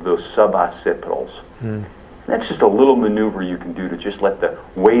density of those suboccipitals. That's just a little maneuver you can do to just let the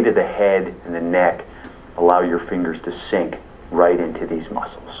weight of the head and the neck allow your fingers to sink right into these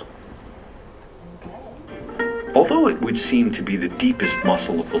muscles. Although it would seem to be the deepest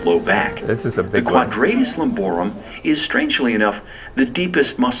muscle of the low back, this is a the big one. quadratus lumborum is, strangely enough, the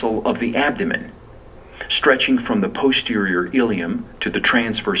deepest muscle of the abdomen. stretching from the posterior ilium to the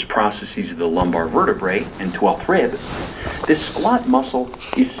transverse processes of the lumbar vertebrae and 12th rib, this squat muscle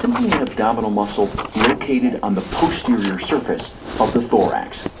is simply an abdominal muscle located on the posterior surface of the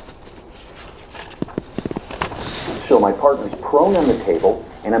thorax. So my partner's prone on the table,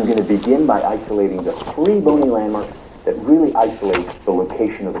 and I'm going to begin by isolating the 3 bony landmarks that really isolate the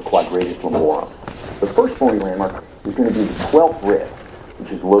location of the quadratus lumborum. The first bony landmark is going to be the 12th rib,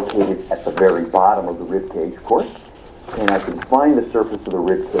 which is located at the very bottom of the rib cage, of course. And I can find the surface of the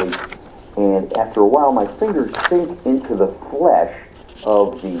rib cage, and after a while my fingers sink into the flesh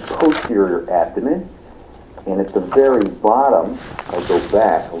of the posterior abdomen, and at the very bottom, I'll go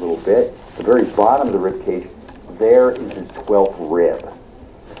back a little bit, the very bottom of the rib cage, there is his 12th rib.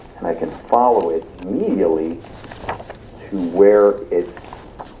 And I can follow it immediately to where it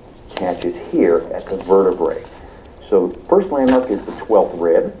catches here at the vertebrae. So first landmark is the 12th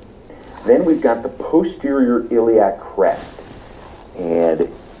rib. Then we've got the posterior iliac crest.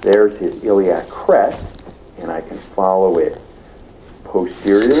 And there's his iliac crest, and I can follow it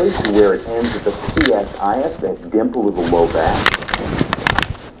posteriorly to where it ends at the PSIS, that dimple of the low back.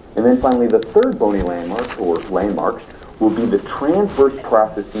 And then finally, the third bony landmark, or landmarks, will be the transverse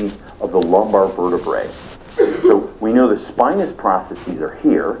processes of the lumbar vertebrae. So we know the spinous processes are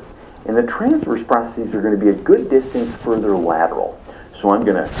here, and the transverse processes are going to be a good distance further lateral. So I'm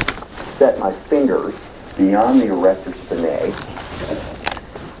going to set my fingers beyond the erector spinae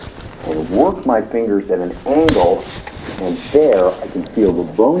and work my fingers at an angle, and there I can feel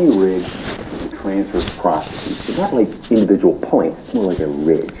the bony ridge of the transverse processes. It's not like individual points, it's more like a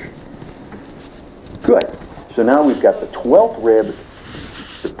ridge. Good. So now we've got the 12th rib,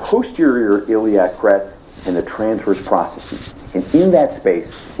 the posterior iliac crest, and the transverse processes. And in that space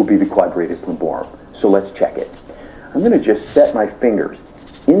will be the quadratus lumborum. So let's check it. I'm going to just set my fingers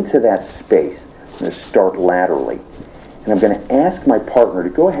into that space. I'm going to start laterally. And I'm going to ask my partner to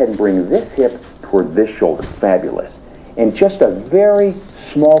go ahead and bring this hip toward this shoulder. Fabulous. And just a very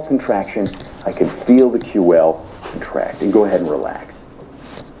small contraction, I can feel the QL contract. And go ahead and relax.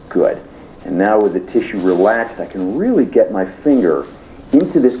 Good. And now with the tissue relaxed, I can really get my finger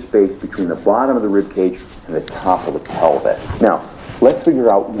into this space between the bottom of the rib cage and the top of the pelvis. Now, let's figure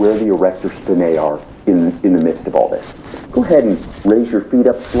out where the erector spinae are in the midst of all this. Go ahead and raise your feet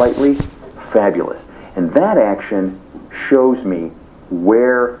up slightly. Fabulous. And that action shows me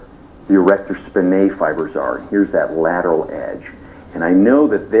where the erector spinae fibers are. Here's that lateral edge. And I know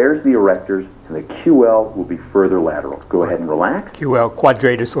that there's the erectors, and the QL will be further lateral. Go ahead and relax. QL,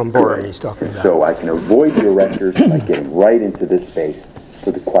 quadratus lumborum, he's talking about. So I can avoid the erectors by getting right into this space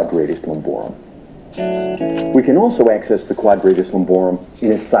for the quadratus lumborum. We can also access the quadratus lumborum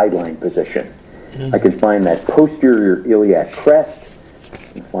in a sideline position. I can find that posterior iliac crest,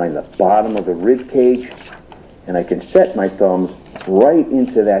 and find the bottom of the rib cage, and I can set my thumbs right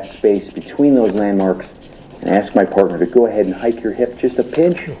into that space between those landmarks and ask my partner to go ahead and hike your hip just a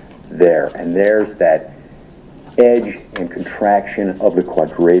pinch. There, and there's that edge and contraction of the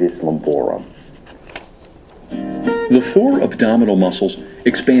quadratus lumborum. The 4 abdominal muscles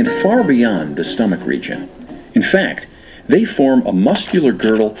expand far beyond the stomach region. In fact, they form a muscular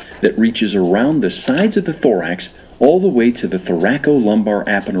girdle that reaches around the sides of the thorax all the way to the thoracolumbar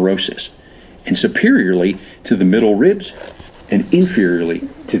aponeurosis, and superiorly to the middle ribs, and inferiorly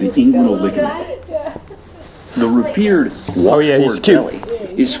to the inguinal ligament. The revered washboard belly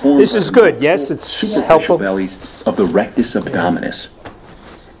is formed This is good, yes, it's helpful. bellies of the rectus abdominis.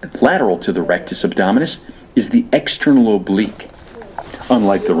 Lateral to the rectus abdominis is the external oblique.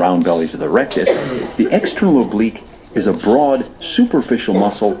 Unlike the round bellies of the rectus, the external oblique is a broad, superficial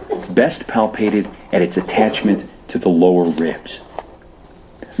muscle best palpated at its attachment to the lower ribs.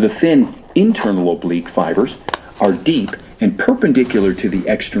 The thin internal oblique fibers are deep and perpendicular to the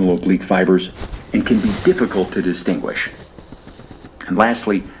external oblique fibers and can be difficult to distinguish. And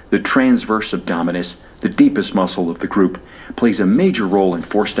lastly, the transverse abdominis, the deepest muscle of the group, plays a major role in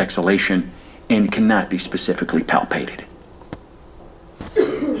forced exhalation and cannot be specifically palpated.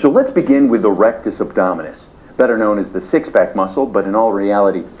 So let's begin with the rectus abdominis, better known as the six-pack muscle, but in all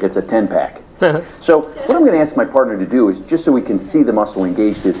reality, it's a 10-pack. So what I'm going to ask my partner to do is, just so we can see the muscle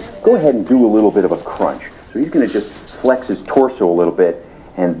engaged, is go ahead and do a little bit of a crunch. So he's going to just flex his torso a little bit,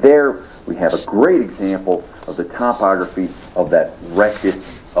 and there we have a great example of the topography of that rectus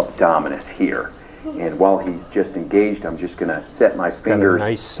abdominis here. And while he's just engaged, I'm just going to set my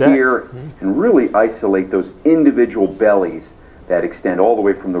fingers here and really isolate those individual bellies that extend all the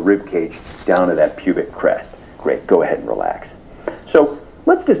way from the rib cage down to that pubic crest. Great, go ahead and relax. So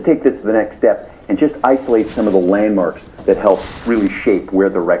let's just take this to the next step and just isolate some of the landmarks that help really shape where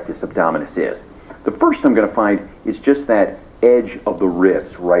the rectus abdominis is. The first I'm going to find is just that edge of the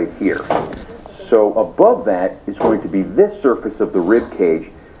ribs right here. So above that is going to be this surface of the rib cage,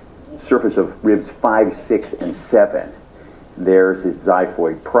 surface of ribs 5, 6, and 7. There's his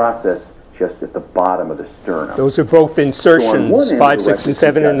xiphoid process just at the bottom of the sternum. Those are both insertions, 5, 6, and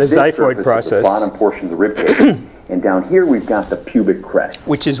 7 in the xiphoid process. The bottom portion of the rib cage. And down here we've got the pubic crest.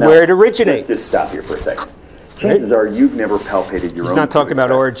 Which is where it originates. Let's just stop here for a second. Chances are you've never palpated your own. He's not talking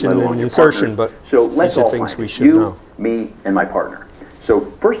about origin and insertion, but so let's these are all things find we it. should you, know. Me, and my partner. So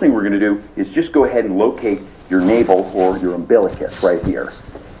first thing we're going to do is just go ahead and locate your navel or your umbilicus right here.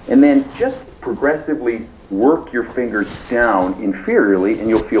 And then just progressively work your fingers down inferiorly, and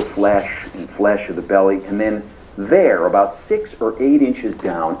you'll feel flesh and flesh of the belly. And then there, about 6 or 8 inches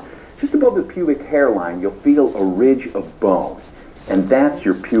down, just above the pubic hairline, you'll feel a ridge of bone. And that's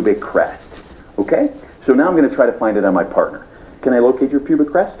your pubic crest. Okay? So now I'm going to try to find it on my partner. Can I locate your pubic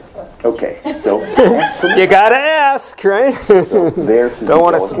crest? Okay. So you gotta ask, right? So there's the Don't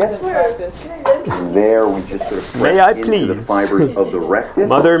want umbilicus. And there we just sort of May I press into the please? fibers of the rectus.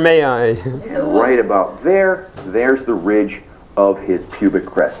 Mother, may I? And right about there, there's the ridge of his pubic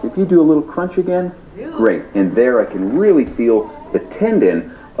crest. If you do a little crunch again, great. And there I can really feel the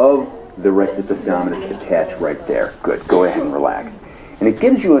tendon of the rectus abdominis attached right there. Good. Go ahead and relax. And it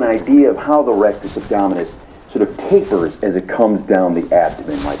gives you an idea of how the rectus abdominis sort of tapers as it comes down the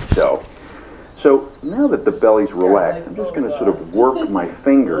abdomen like so. So now that the belly's relaxed, I'm just going to sort of work my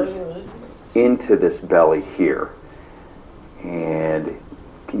fingers into this belly here. And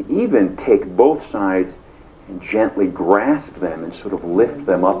can even take both sides and gently grasp them and sort of lift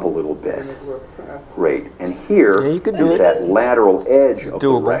them up a little bit. Great. And here Yeah, you can do is it. that lateral edge of the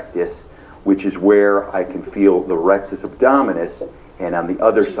doable. rectus, which is where I can feel the rectus abdominis, and on the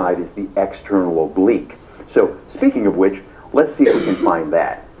other side is the external oblique. So, speaking of which, let's see if we can find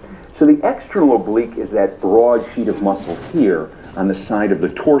that. So the external oblique is that broad sheet of muscle here on the side of the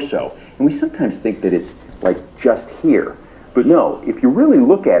torso. And we sometimes think that it's like just here. But no, if you really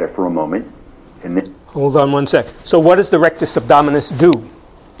look at it for a moment, and then Hold on one sec. So what does the rectus abdominis do?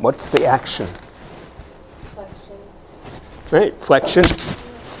 What's the action? Right, flexion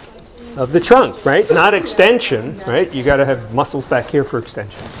of the trunk, right? Not extension, right? You got to have muscles back here for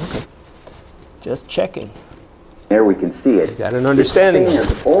extension. Okay. Just checking. there we can see it. Got an understanding. It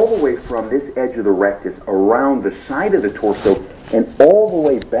spans all the way from this edge of the rectus around the side of the torso and all the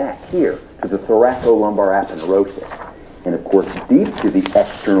way back here to the thoracolumbar aponeurosis. And of course, deep to the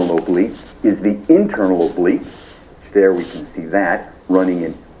external oblique is the internal oblique. There we can see that running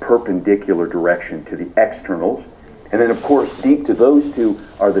in perpendicular direction to the externals. And then of course, deep to those two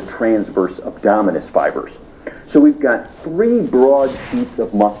are the transverse abdominis fibers. So we've got three broad sheets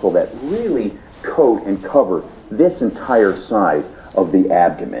of muscle that really coat and cover this entire side of the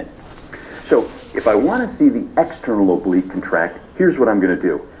abdomen. So if I want to see the external oblique contract, here's what I'm going to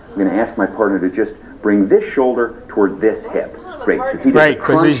do. I'm going to ask my partner to just bring this shoulder toward this hip. Great. So he does Right, a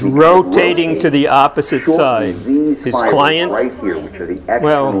because crunch, he's he can rotating rotate, to the opposite shorten side. these His fibers client, right here, which are the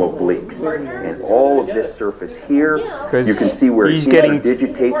external obliques, and all of this surface here, you can 'Cause see where he's he getting-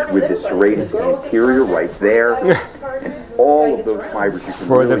 digitates with the serratus anterior right there, and all of those fibers you can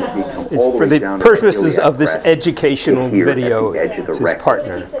for the, really see come it's all the for way the down to the purposes iliac of this crest. educational Here at video, the edge of the it's his rectus.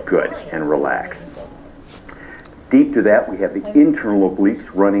 partner. Good, and relax. Deep to that, we have the internal obliques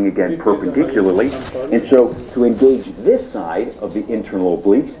running again perpendicularly. And so to engage this side of the internal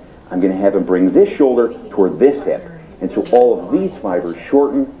obliques, I'm going to have him bring this shoulder toward this hip. And so all of these fibers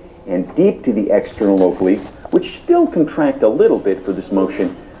shorten and deep to the external obliques, which still contract a little bit for this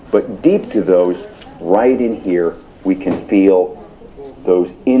motion, but deep to those, right in here, we can feel those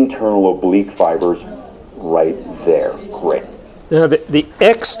internal oblique fibers right there. Great. Now the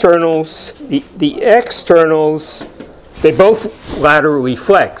externals, the externals, they both laterally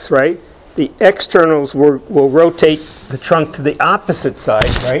flex, right? The externals will rotate the trunk to the opposite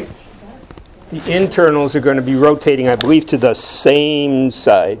side, right? The internals are going to be rotating, I believe, to the same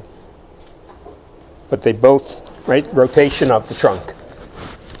side. But they both, right, rotation of the trunk.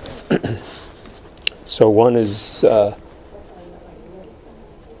 So one is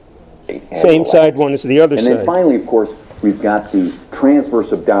same side, one is the other And side. then finally, of course, we've got the transverse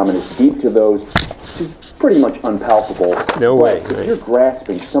abdominis deep to those, which is pretty much unpalpable. No way, But if right. you're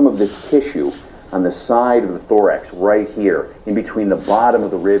grasping some of this tissue on the side of the thorax, right here, in between the bottom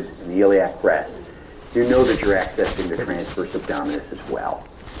of the ribs and the iliac crest, you know that you're accessing the transverse abdominis as well.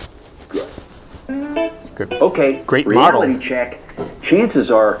 Good. Good. Okay, Great reality model. check.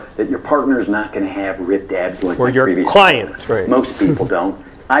 Chances are that your partner is not going to have ripped abs like Or my your previous client, partner. right. Most people don't.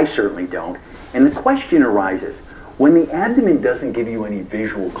 I certainly don't. And the question arises, When the abdomen doesn't give you any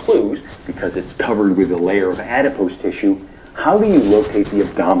visual clues because it's covered with a layer of adipose tissue, how do you locate the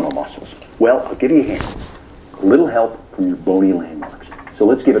abdominal muscles? Well, I'll give you a hint. A little help from your bony landmarks. So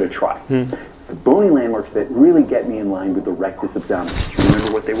let's give it a try. The bony landmarks that really get me in line with the rectus abdominis. Do you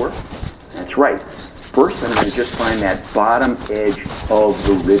remember what they were? That's right. First, I'm going to just find that bottom edge of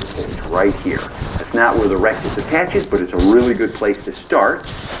the rib cage right here. That's not where the rectus attaches, but it's a really good place to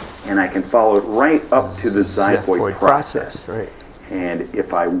start. And I can follow it right up to the xiphoid process. Right. And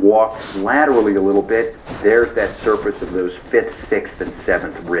if I walk laterally a little bit, there's that surface of those 5th, 6th, and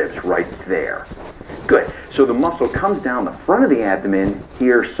 7th ribs right there. Good. So the muscle comes down the front of the abdomen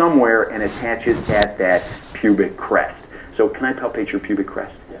here somewhere and attaches at that pubic crest. So can I palpate your pubic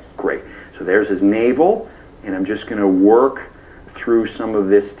crest? Yes. Great. So there's his navel, and I'm just going to work through some of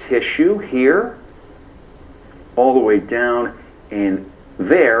this tissue here, all the way down, and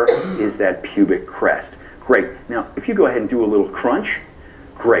there is that pubic crest. Great. Now, if you go ahead and do a little crunch,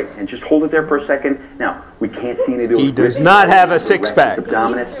 great. And just hold it there for a second. Now, we can't see any of those. He does not have a six-pack.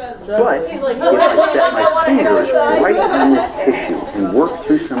 Abdominis, but if I set my fingers right on this tissue and work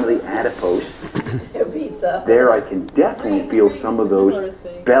through some of the adipose, there I can definitely feel some of those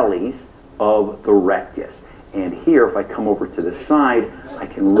bellies of the rectus. And here, if I come over to the side, I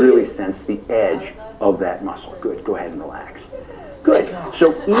can really sense the edge of that muscle. Good. Go ahead and relax. Good.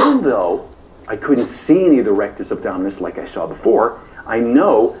 So even though I couldn't see any of the rectus abdominis like I saw before, I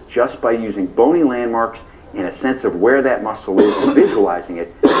know just by using bony landmarks and a sense of where that muscle is and visualizing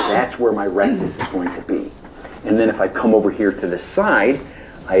it, that's where my rectus is going to be. And then if I come over here to the side,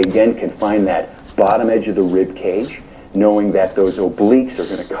 I again can find that bottom edge of the rib cage, knowing that those obliques are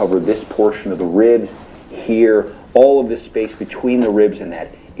going to cover this portion of the ribs here, all of this space between the ribs and that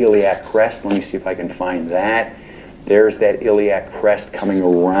iliac crest. Let me see if I can find that. There's that iliac crest coming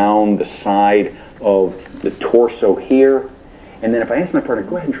around the side of the torso here. And then if I ask my partner,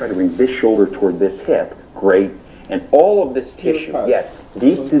 go ahead and try to bring this shoulder toward this hip. Great. And all of this tissue, yes,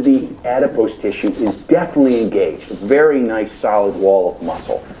 deep to the adipose tissue is definitely engaged. A very nice solid wall of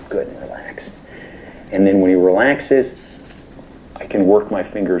muscle. Good, and relax. And then when he relaxes, I can work my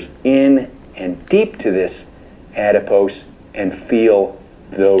fingers in and deep to this adipose and feel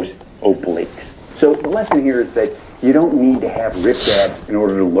those obliques. So the lesson here is that you don't need to have ripped abs in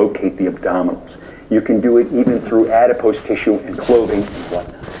order to locate the abdominals. You can do it even through adipose tissue and clothing and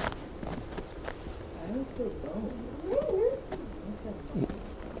whatnot.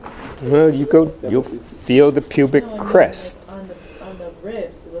 Well, you'll feel the pubic crest. On the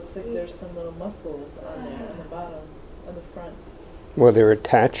ribs, it looks like there's some little muscles on there, on the bottom, on the front. Well, they're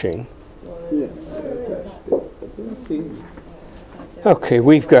attaching. Yeah, attached. Okay,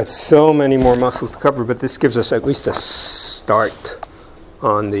 we've got so many more muscles to cover, but this gives us at least a start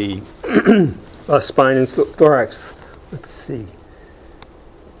on the spine and thorax. Let's see.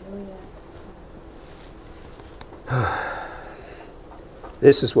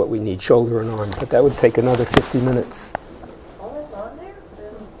 This is what we need, shoulder and arm, but that would take another 50 minutes. All that's on there?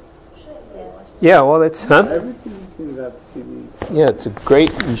 Yeah, well, it's, huh? Everything's in that CD. Yeah, it's a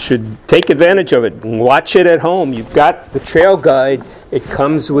great, you should take advantage of it and watch it at home. You've got the trail guide, it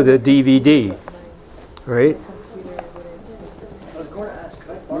comes with a DVD, right? I was going to ask,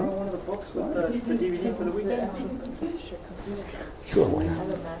 could I borrow one of the books with the DVD for the weekend? Sure, why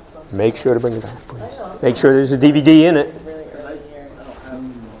not? Make sure to bring it back, please. Make sure there's a DVD in it.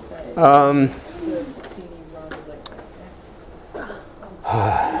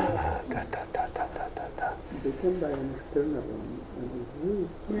 They can buy an external one, and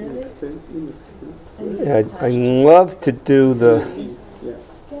it's really inexpensive. I love to do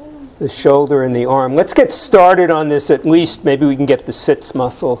the shoulder and the arm. Let's get started on this at least. Maybe we can get the sits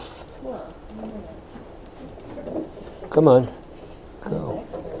muscles. Come on. Go.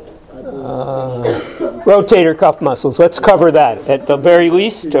 Rotator cuff muscles. Let's cover that at the very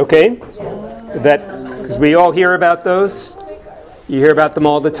least, okay? Because we all hear about those. You hear about them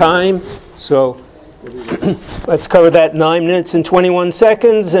all the time. So let's cover that 9 minutes and 21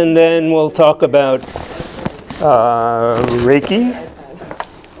 seconds, and then we'll talk about Reiki.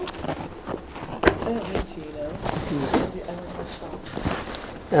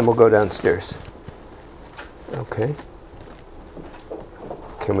 And we'll go downstairs. Okay.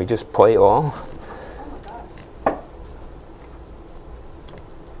 Can we just play all?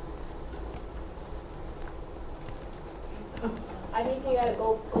 I think you gotta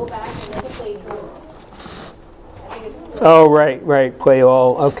go back and then play. Oh, right, play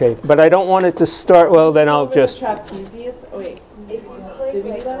all. Okay, but I don't want it to start. Well, then I'll just. Trapezius. Oh wait. If you click Did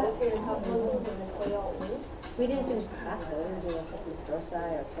we like do that? rotate and help muscles and then play all move. We didn't finish the back though. We didn't do a dorsi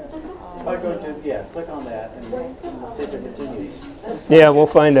or If I go to, yeah, click on that and see if it continues. Yeah, we'll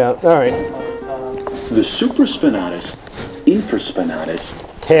find out. All right. The supraspinatus, infraspinatus,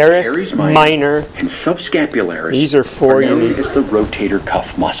 Teres teres minor. and subscapularis These are four known unique. as the rotator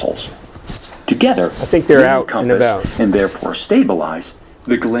cuff muscles. Together, I think they're they out and encompass about. and therefore stabilize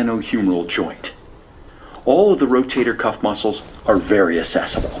the glenohumeral joint. All of the rotator cuff muscles are very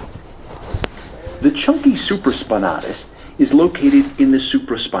accessible. The chunky supraspinatus is located in the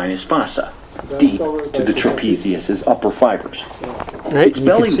supraspinous fossa, deep to the trapezius's upper fibers. Right? Its You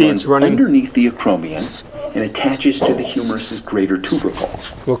belly can see runs it's running. underneath the acromion and attaches to the humerus's greater tubercle.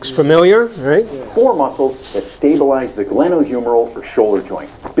 Looks familiar, right? Four muscles that stabilize the glenohumeral or shoulder joint.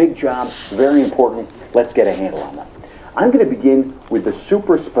 Big job, very important. Let's get a handle on them. I'm going to begin with the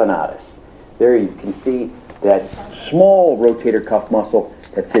supraspinatus. There you can see that small rotator cuff muscle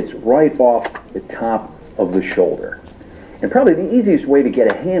that sits right off the top of the shoulder. And probably the easiest way to get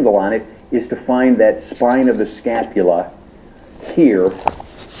a handle on it is to find that spine of the scapula here.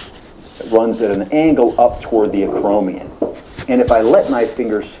 It runs at an angle up toward the acromion. And if I let my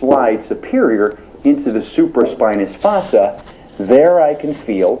finger slide superior into the supraspinous fossa, there I can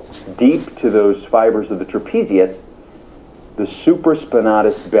feel, deep to those fibers of the trapezius, the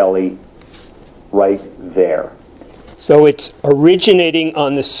supraspinatus belly right there. So it's originating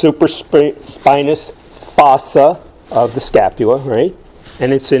on the supraspinous fossa of the scapula, right?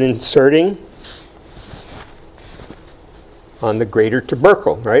 And it's inserting on the greater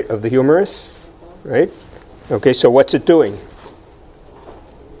tubercle, right, of the humerus, right? Okay, so what's it doing?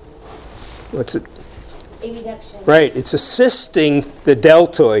 What's it? Abduction. Right, it's assisting the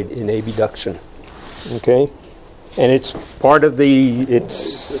deltoid in abduction, okay? And it's part of the,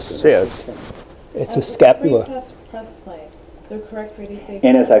 it's a scapula. Press play. The correct way to say.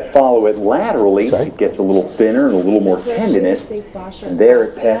 And as I follow it laterally, Sorry? it gets a little thinner and a little more tendinous. And there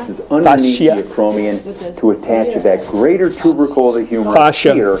it passes underneath Fascia. the acromion to attach to that greater tubercle of the humerus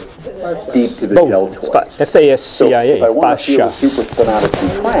Fascia. here, deep to the Both. deltoid. It's So if I F-A-S-C-I-A, want to feel fascia. the supraspinatus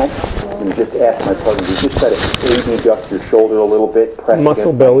contract, I'm going to just ask my partner to just try to abduct your shoulder a little bit, press Muscle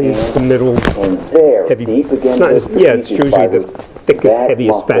against my belly, hand, it's the middle, and there, heavy. deep It's against not, this yeah, it's trapezius usually the fiber, thickest, that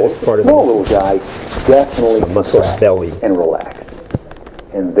heaviest, muscle, fattest part of small the little guy, definitely muscle contracts belly. and relax.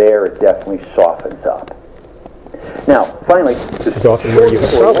 And there it definitely softens up. Now, finally, to It's often where you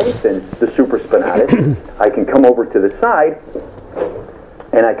have shorten or trouble. lengthen the supraspinatus, I can come over to the side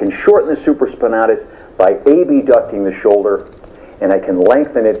and I can shorten the supraspinatus by abducting the shoulder, and I can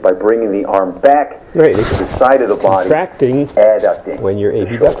lengthen it by bringing the arm back Right, to it's the side of the body, contracting adducting. when you're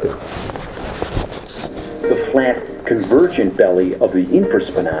the shoulder. abducted. The flat convergent belly of the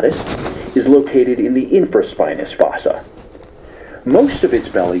infraspinatus is located in the infraspinous fossa. Most of its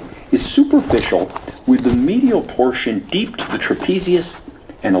belly is superficial, with the medial portion deep to the trapezius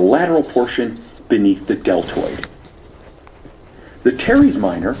and a lateral portion beneath the deltoid. The teres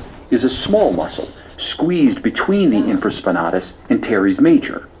minor is a small muscle squeezed between the infraspinatus and teres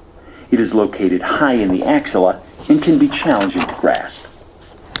major. It is located high in the axilla and can be challenging to grasp.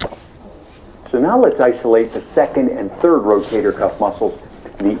 So now let's isolate the second and third rotator cuff muscles,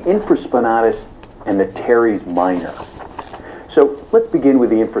 the infraspinatus and the teres minor. So let's begin with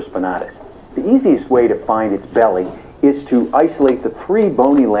the infraspinatus. The easiest way to find its belly is to isolate the three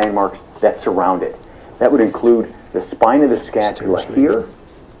bony landmarks that surround it. That would include the spine of the scapula here,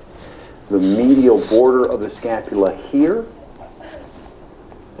 the medial border of the scapula here,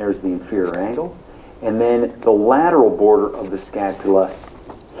 there's the inferior angle, and then the lateral border of the scapula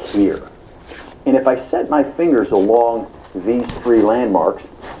here. And if I set my fingers along these three landmarks,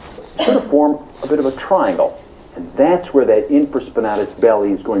 it's going to form a bit of a triangle. And that's where that infraspinatus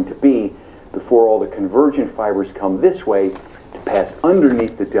belly is going to be before all the convergent fibers come this way to pass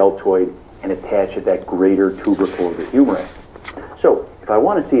underneath the deltoid and attach at that greater tubercle of the humerus. So if I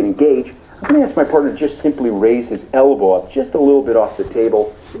want to see it engage, I'm going to ask my partner to just simply raise his elbow up just a little bit off the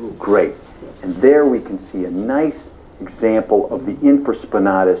table. Great. And there we can see a nice example of the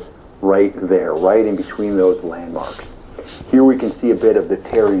infraspinatus right there, right in between those landmarks. Here we can see a bit of the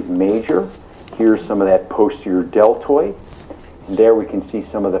teres major. Here's some of that posterior deltoid. And there we can see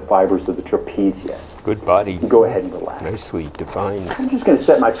some of the fibers of the trapezius. Good body. Go ahead and relax. Nicely defined. I'm just going to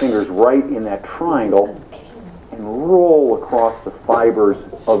set my fingers right in that triangle and roll across the fibers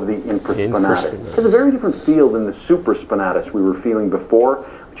of the infraspinatus. It has a very different feel than the supraspinatus we were feeling before,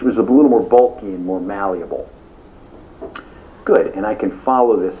 which was a little more bulky and more malleable. Good, and I can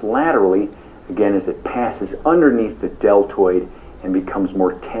follow this laterally, again, as it passes underneath the deltoid and becomes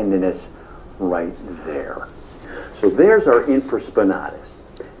more tendinous right there. So there's our infraspinatus.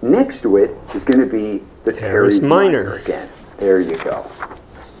 Next to it is going to be the teres minor again. There you go.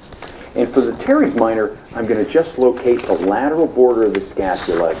 And for the teres minor, I'm going to just locate the lateral border of the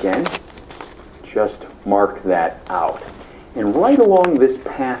scapula again. Just mark that out. And right along this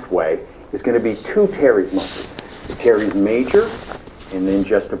pathway is going to be two teres muscles. The teres major, and then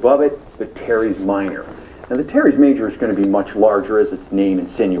just above it, the teres minor. Now the teres major is going to be much larger, as its name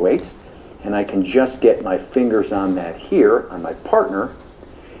insinuates, and I can just get my fingers on that here, on my partner,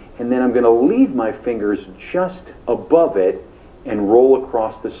 and then I'm going to leave my fingers just above it and roll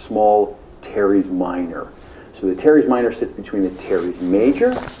across the small teres minor. So the teres minor sits between the teres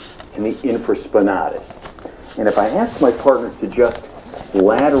major and the infraspinatus. And if I ask my partner to just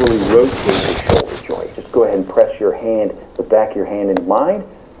laterally rotate the shoulder joint, just go ahead and press your hand, the back of your hand into mine.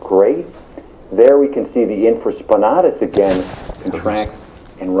 Great. There we can see the infraspinatus again contract,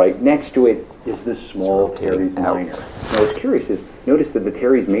 and right next to it is the small teres minor. Now what's curious is, notice that the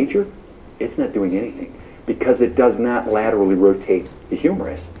teres major, it's not doing anything because it does not laterally rotate the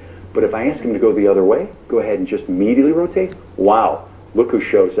humerus. But if I ask him to go the other way, go ahead and just medially rotate, wow, look who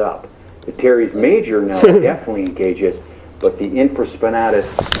shows up. The teres major now definitely engages, but the infraspinatus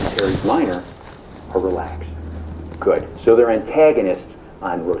and teres minor are relaxed. Good. So they're antagonists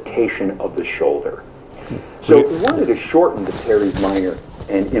on rotation of the shoulder. So if we wanted to shorten the teres minor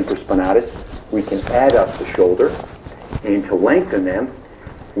and infraspinatus, we can add up the shoulder, and to lengthen them,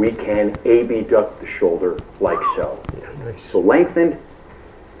 we can abduct the shoulder like so. So lengthened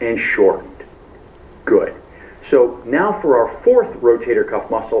and shortened. Good. So now for our fourth rotator cuff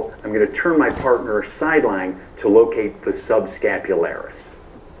muscle, I'm going to turn my partner sideline to locate the subscapularis.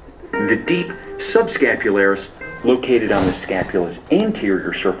 The deep subscapularis, located on the scapula's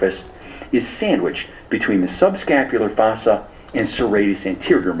anterior surface, is sandwiched between the subscapular fossa and serratus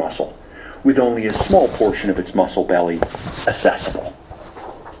anterior muscle, with only a small portion of its muscle belly accessible.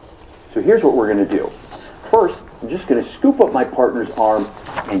 So here's what we're going to do. First, I'm just going to scoop up my partner's arm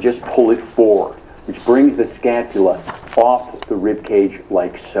and just pull it forward, which brings the scapula off the rib cage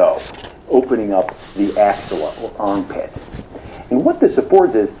like so, opening up the axilla or armpit. And what this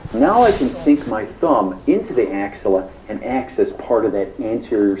affords is, now I can sink my thumb into the axilla and access part of that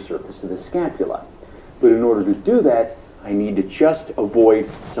anterior surface of the scapula. But in order to do that, I need to just avoid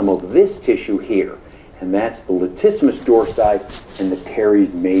some of this tissue here, and that's the latissimus dorsi and the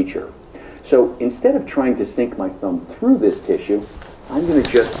teres major. So instead of trying to sink my thumb through this tissue, I'm going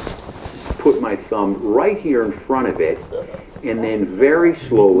to just put my thumb right here in front of it, and then very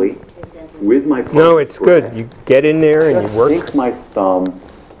slowly, with my No, it's good. You get in there and you work. Sink my thumb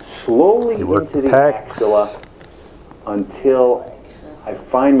slowly into the axilla until I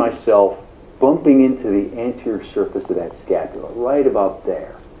find myself bumping into the anterior surface of that scapula, right about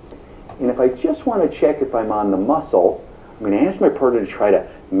there. And if I just want to check if I'm on the muscle, I'm going to ask my partner to try to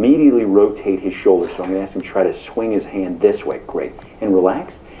medially rotate his shoulder. So I'm going to ask him to try to swing his hand this way. Great. And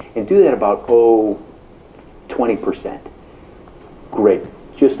relax. And do that about, 20%. Great.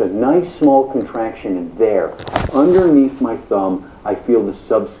 Just a nice small contraction in there. Underneath my thumb, I feel the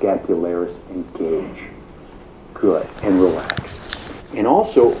subscapularis engage. Good. And relax. And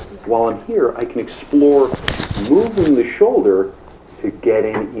also, while I'm here, I can explore moving the shoulder to get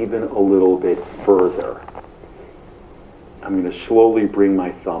in even a little bit further. I'm going to slowly bring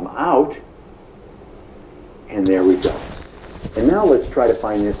my thumb out, and there we go. And now let's try to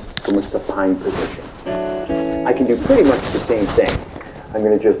find this from a supine position. I can do pretty much the same thing. I'm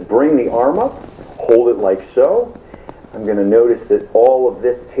going to just bring the arm up, hold it like so. I'm going to notice that all of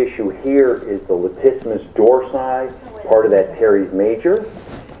this tissue here is the latissimus dorsi, part of that teres major.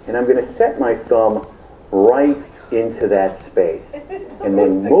 And I'm going to set my thumb right into that space. And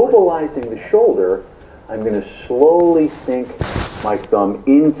then mobilizing the shoulder, I'm going to slowly sink my thumb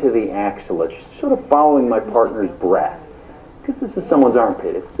into the axilla, just sort of following my partner's breath. Because this is someone's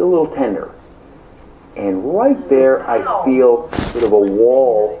armpit, it's still a little tender. And right there, I feel sort of a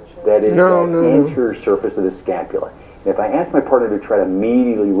wall that is the anterior surface of the scapula. And if I ask my partner to try to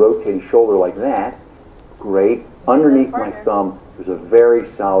medially rotate his shoulder like that, great. Underneath my thumb, there's a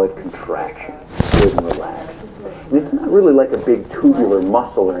very solid contraction. Good and relaxed. And it's not really like a big tubular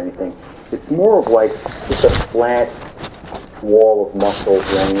muscle or anything. It's more of like just a flat wall of muscle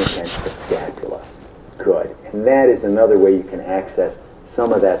running against the scapula. Good. And that is another way you can access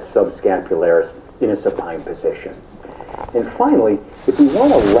some of that subscapularis in a supine position. And finally, if we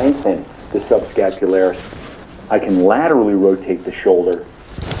want to lengthen the subscapularis, I can laterally rotate the shoulder,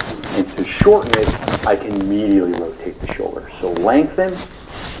 and to shorten it, I can medially rotate the shoulder. So lengthen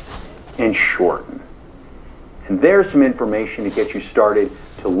and shorten. And there's some information to get you started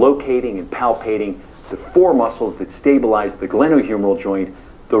to locating and palpating the four muscles that stabilize the glenohumeral joint,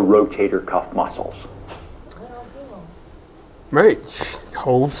 the rotator cuff muscles. Right.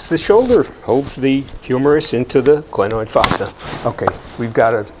 holds the shoulder, holds the humerus into the glenoid fossa. Okay, we've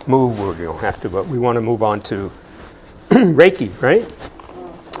got to move, or we don't have to, but we want to move on to Reiki, right?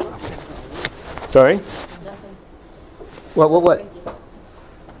 Okay. Sorry? What?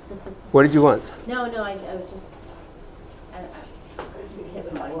 What did you want? No, I was just,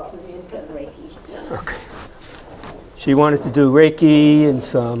 never mind, so it's just got Reiki. Okay. She wanted to do Reiki and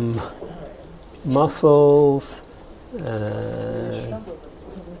some muscles.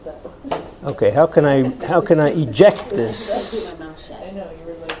 Okay, how can I eject this?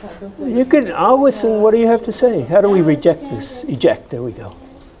 You can. I'll listen. What do you have to say? How do we reject this? Eject. There we go.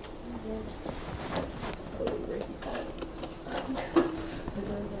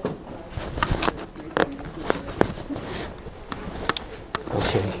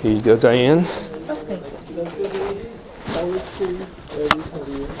 Okay, here you go, Diane.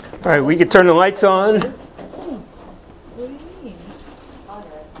 All right, we can turn the lights on. What do you mean? Oh,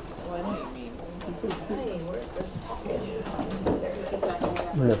 I know what you mean.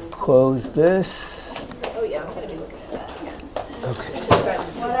 I'm going to close this. Oh, yeah. Okay.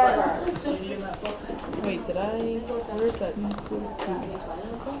 Wait, did I? Where is that?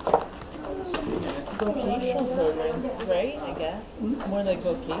 Vocational programs, right? I guess. More like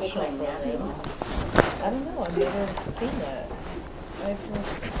vocational programs. I don't know. I've never seen that.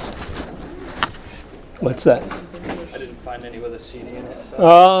 What's that? I didn't find any with a CD in it. So.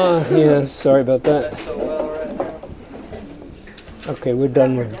 Oh, yeah, sorry about that. So well right now. Okay, we're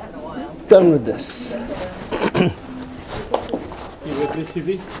done with this. You get the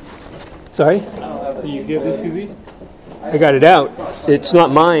CV? Sorry? So you get the CV? I got it out. It's not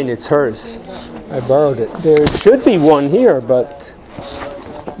mine, it's hers. I borrowed it. There should be one here, but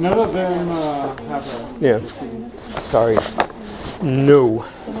None of them have a... yeah. Sorry. No.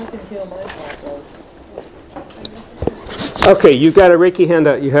 Someone can feel my muscles. Okay, you got a Reiki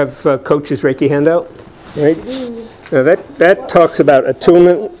handout. You have Coach's Reiki handout, right? Now that talks about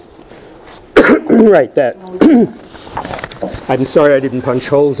attunement. Right, that. I'm sorry I didn't punch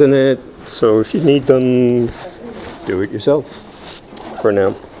holes in it, so if you need them, do it yourself for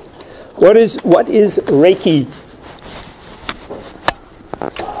now. What is Reiki?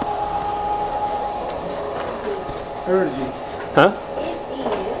 Energy. Huh?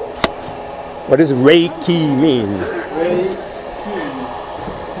 What does Reiki mean? Reiki.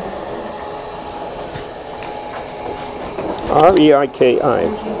 R-E-I-K-I.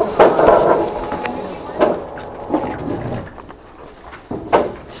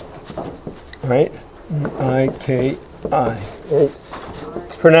 Right? I-K-I.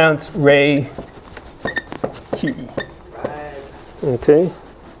 It's pronounced Reiki. Okay.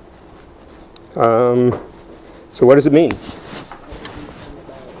 So what does it mean?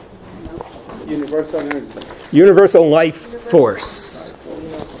 Universal energy. Universal life force.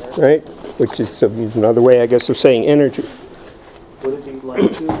 Right? Which is another way, I guess, of saying energy. Would it be like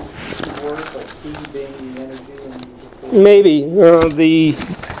two words, like Ki being the energy and... Maybe.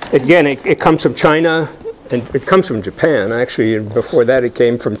 Again, it comes from China, and it comes from Japan, actually, and before that it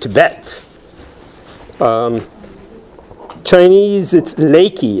came from Tibet. Chinese, it's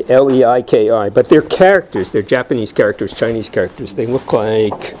Leiki, L-E-I-K-I, but they're characters, they're Japanese characters, Chinese characters. They look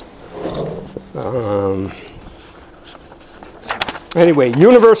like... anyway,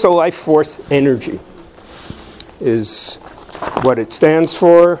 universal life force energy is what it stands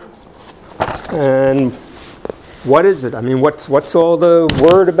for. And what is it? I mean, what's all the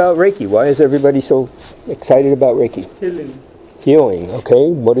word about Reiki? Why is everybody so excited about Reiki? Healing. Healing, okay.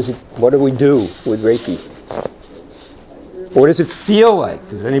 What is it? What do we do with Reiki? What does it feel like?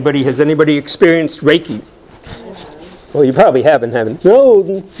 Has anybody experienced Reiki? Well, you probably haven't.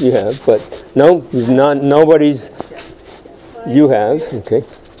 No, you have, but no, you've not. Nobody's. You have, okay.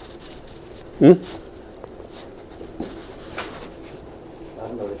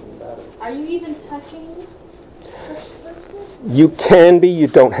 Are you even touching? You can be. You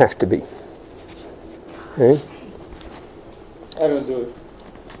don't have to be. Okay. I don't do it.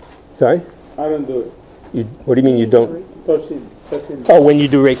 Sorry. I don't do it. What do you mean you don't? Touching. Oh, when you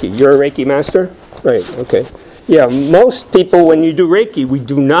do Reiki. You're a Reiki master? Right, okay. Yeah, most people, when you do Reiki, we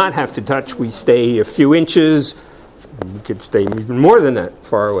do not have to touch. We stay a few inches. We could stay even more than that,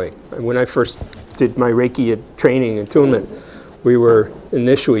 far away. When I first did my Reiki training and attunement, we were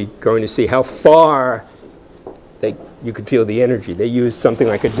initially going to see how far you could feel the energy. They used something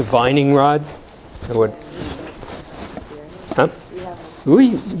like a divining rod. And what? Huh? Ooh,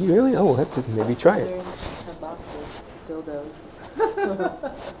 you really? Oh, we'll have to maybe try it.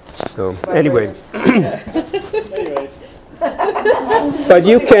 So, anyway. Anyways. But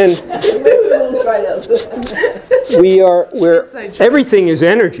you can. We'll try those. everything is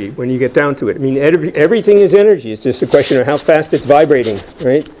energy when you get down to it. I mean, everything is energy. It's just a question of how fast it's vibrating,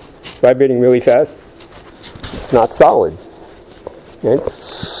 right? It's vibrating really fast. It's not solid. Right?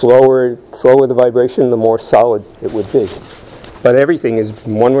 Slower the vibration, the more solid it would be. But everything is,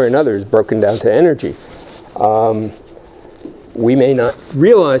 one way or another, is broken down to energy. We may not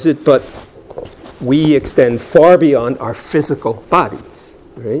realize it, but we extend far beyond our physical bodies,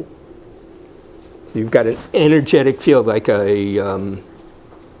 right? So you've got an energetic field, like a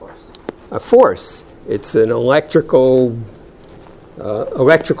force. It's an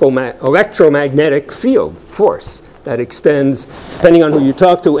electromagnetic field, force, that extends, depending on who you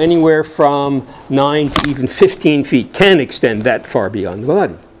talk to, anywhere from 9 to even 15 feet, can extend that far beyond the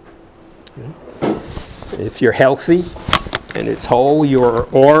body. If you're healthy and it's whole, your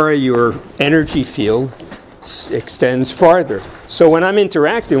aura, your energy field extends farther. So when I'm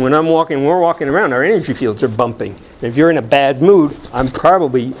interacting, when we're walking around, our energy fields are bumping. And if you're in a bad mood, I'm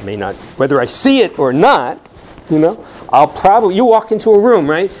probably, may not, whether I see it or not, you know, you walk into a room,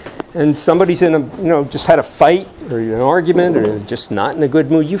 right? And somebody's in a, just had a fight or an argument or just not in a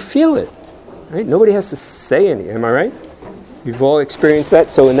good mood, you feel it, right? Nobody has to say anything, am I right? You've all experienced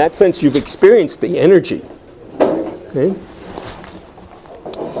that. So in that sense, you've experienced the energy, okay?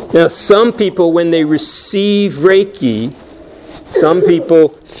 Now, some people, when they receive Reiki, some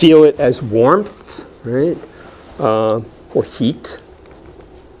people feel it as warmth, right? Or heat.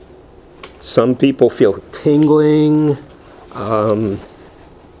 Some people feel tingling,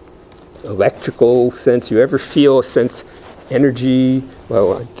 electrical sense. You ever feel a sense, energy?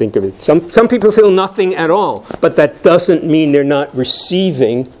 Well, I think of it. Some people feel nothing at all, but that doesn't mean they're not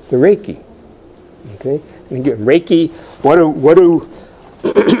receiving the Reiki. Okay? And again, Reiki, what do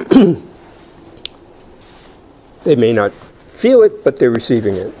they may not feel it, but they're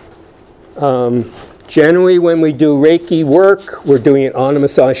receiving it. Generally, when we do Reiki work, we're doing it on a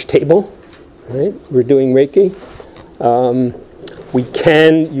massage table. Right? We're doing Reiki.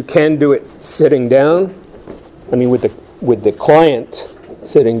 You can do it sitting down. I mean, with the client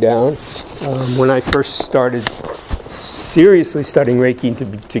sitting down. When I first started seriously studying Reiki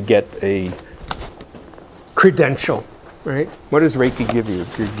to get a credential, right? What does Reiki give you?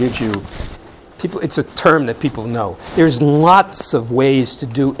 It gives you people. It's a term that people know. There's lots of ways to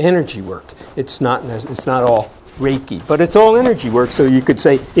do energy work. It's not all Reiki, but it's all energy work. So you could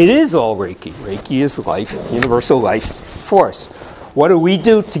say it is all Reiki. Reiki is life, universal life force. What do we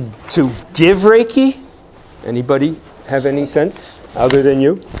do to give Reiki? Anybody have any sense other than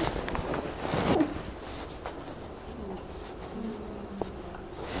you?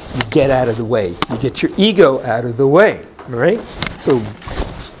 You get out of the way. You get your ego out of the way, right? So,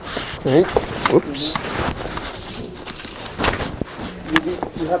 right? Whoops.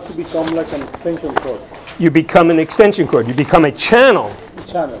 You have to become like an extension cord. You become an extension cord. You become a channel.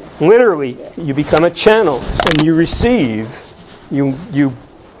 Literally, you become a channel, and you receive. Your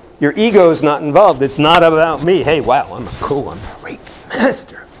ego is not involved. It's not about me. Hey, wow, I'm a Reiki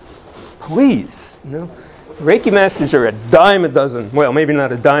master. Please, Reiki masters are a dime a dozen. Well, maybe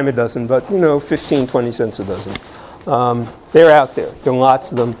not a dime a dozen, but 15, 20 cents a dozen. They're out there. There are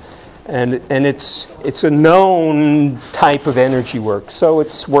lots of them, and it's a known type of energy work. So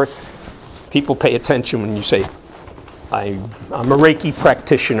it's worth. People pay attention when you say, I'm a Reiki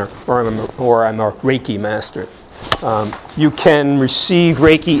practitioner, or I'm a Reiki master. You can receive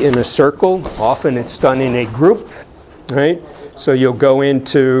Reiki in a circle. Often it's done in a group, right? So you'll go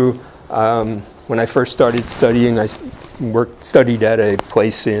into, when I first started studying, I studied at a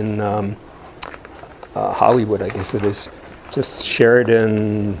place in Hollywood, I guess it is. Just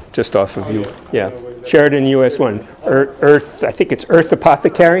Sheridan, just off of you. Yeah, Sheridan, US 1. Earth, I think it's Earth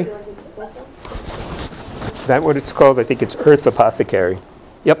Apothecary. Is that what it's called? I think it's Earth Apothecary.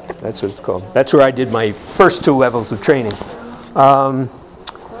 Yep, that's what it's called. That's where I did my first 2 levels of training.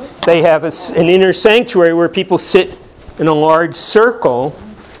 They have an inner sanctuary where people sit in a large circle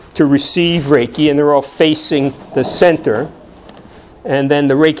to receive Reiki, and they're all facing the center. And then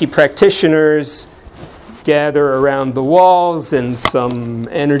the Reiki practitioners gather around the walls, and some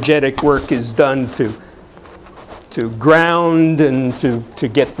energetic work is done to ground and to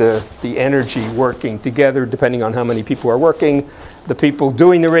get the energy working together, depending on how many people are working. The people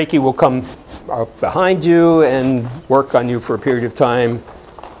doing the Reiki will come up behind you and work on you for a period of time.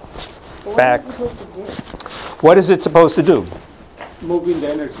 Back. What is it supposed to do? Moving the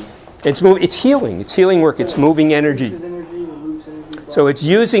energy. It's healing. It's healing work. It's moving energy. So it's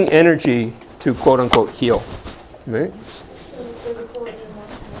using energy to quote unquote heal. Right?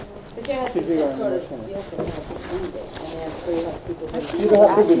 But there has to be some sort of, you have to know how to read it, and then you have people who. You don't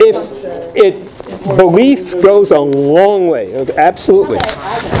have to be If belief goes a long way, absolutely.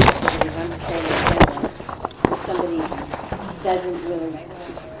 I'm saying if somebody doesn't really.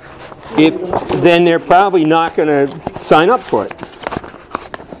 Then they're probably not going to sign up for it.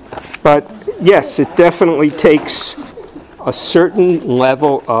 But yes, it definitely takes a certain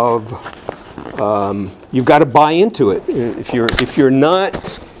level of, you've got to buy into it. If you're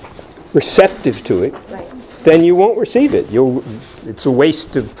not receptive to it, then you won't receive it. It's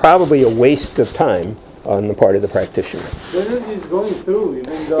probably a waste of time on the part of the practitioner. The energy is going through,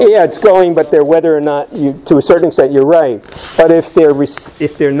 even though. Yeah, it's going, but whether or not to a certain extent, you're right. But if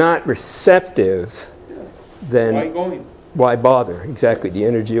they're not receptive, then Why going? why bother? Exactly. The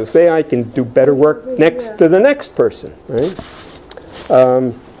energy will say, I can do better work next to the next person, right?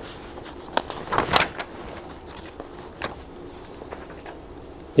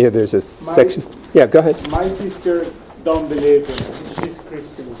 Yeah, there's a section. Yeah, go ahead. My sister don't believe in it. She's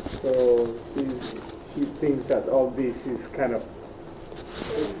Christian, so she thinks that all this is kind of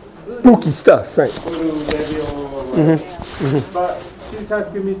Spooky stuff, right? voodoo, devil, or whatever. But she's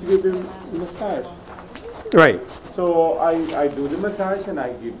asking me to give him a massage. Right. So I do the massage and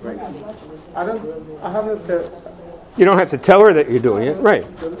I give Reiki. I haven't. You don't have to tell her that you're doing it, right?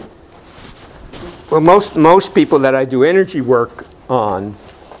 Well, most people that I do energy work on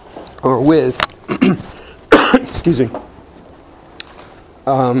or with, excuse me,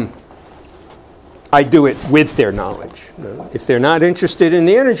 I do it with their knowledge. If they're not interested in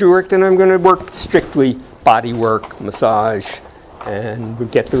the energy work, then I'm going to work strictly body work, massage, and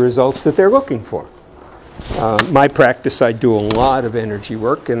get the results that they're looking for. My practice, I do a lot of energy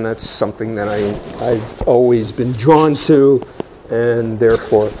work, and that's something that I've always been drawn to, and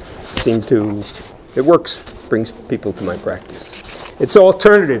therefore it works, brings people to my practice. It's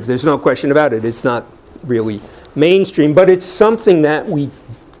alternative, there's no question about it. It's not really mainstream, but it's something that we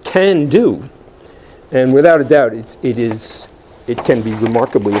can do. And without a doubt, it can be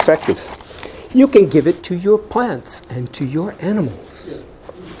remarkably effective. You can give it to your plants and to your animals,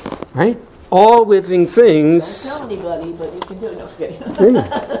 right? All living things. Don't tell anybody, but you can do it. No, kidding.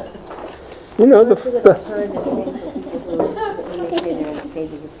 You know, What's the alternative thing for people when they say they're in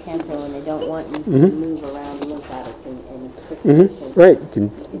stages of cancer and they don't want you to move around the lymphatic and circulation? Right, you can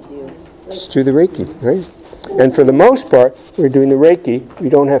just do the Reiki, right? And for the most part, we're doing the Reiki, we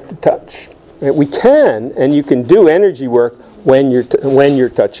don't have to touch. Right? We can, and you can do energy work when you're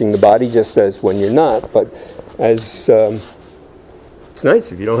touching the body, just as when you're not. But as it's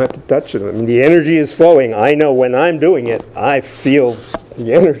nice if you don't have to touch it. I mean, the energy is flowing. I know when I'm doing it, I feel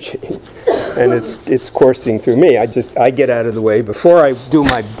the energy, and it's coursing through me. I get out of the way before I do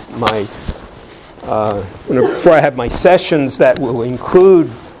before I have my sessions that will include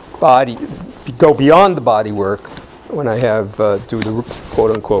go beyond the body work. When I have do the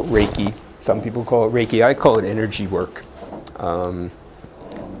quote unquote Reiki, some people call it Reiki. I call it energy work.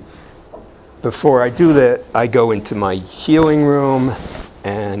 Before I do that, I go into my healing room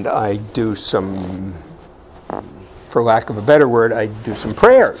and I do some, for lack of a better word, I do some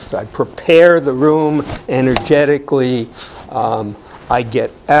prayers. I prepare the room energetically. I get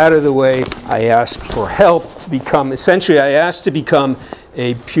out of the way. I ask for help to become, essentially I ask to become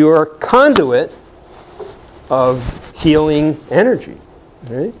a pure conduit of healing energy.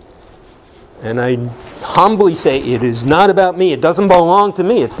 Right? And I humbly say, it is not about me. It doesn't belong to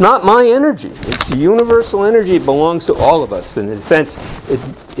me. It's not my energy. It's the universal energy. It belongs to all of us. And in a sense,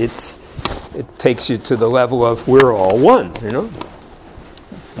 it takes you to the level of we're all one, you know?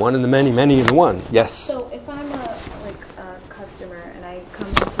 One in the many, many in the one. Yes? So if I'm a customer and I come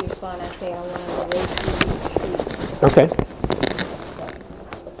into your spa and I say I want a Reiki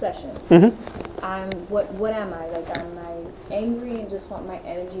retreat session, what am I? Like, am I angry and just want my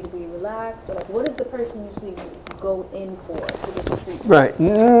energy to be relaxed? Or what does the person usually go in for to get the treatment? Right.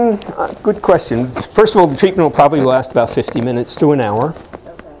 Good question. First of all, the treatment will probably last about 50 minutes to an hour.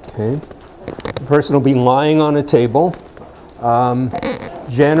 Okay. The person will be lying on a table,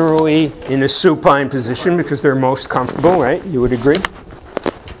 generally in a supine position because they're most comfortable, right? You would agree?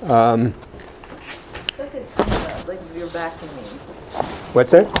 Like you're vacuuming.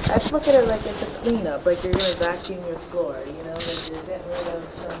 What's that? I just look at it like it's a cleanup, like you're going to vacuum your floor, you know, like you're getting rid of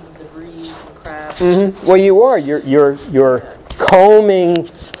some debris and crap. Well, you are. You're combing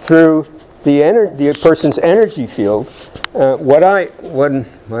through the person's energy field. I don't want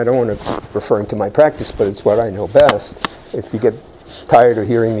to referring to my practice, but it's what I know best. If you get tired of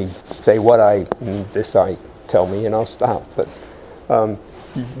hearing me say tell me, and I'll stop. But I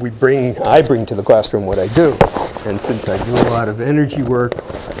bring to the classroom what I do, and since I do a lot of energy work,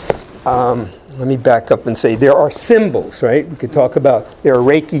 let me back up and say there are symbols, right? We could talk about, there are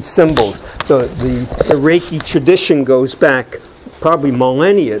Reiki symbols. The Reiki tradition goes back probably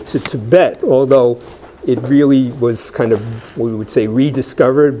millennia to Tibet, although it really was kind of, we would say,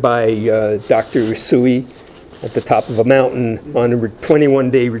 rediscovered by Dr. Usui at the top of a mountain on a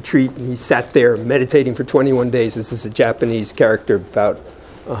 21-day retreat. And he sat there meditating for 21 days. This is a Japanese character about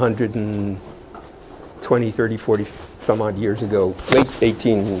 120, 30, 40 some odd years ago, late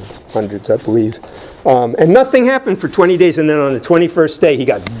 1800s, I believe. And nothing happened for 20 days, and then on the 21st day, he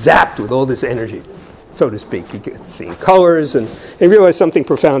got zapped with all this energy, so to speak. He could see colors, and he realized something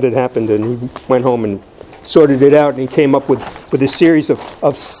profound had happened, and he went home and sorted it out, and he came up with a series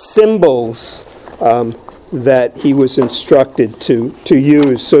of symbols that he was instructed to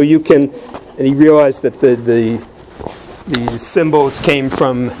use. So you can, and he realized that the symbols came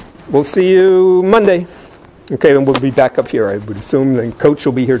from, we'll see you Monday. Okay, and we'll be back up here, I would assume, and Coach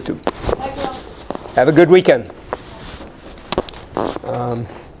will be here too. Have a good weekend.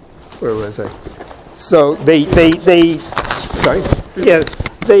 Where was I? So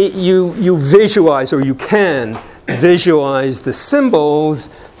you visualize, or you can visualize the symbols.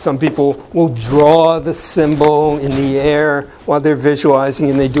 Some people will draw the symbol in the air while they're visualizing,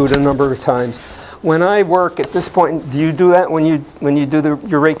 and they do it a number of times. When I work at this point, do you do that when you do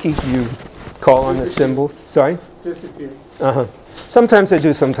your Reiki? Do you call on the symbols? Sorry? Just a few. Sometimes I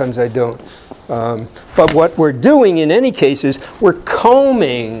do, sometimes I don't. But what we're doing in any case is we're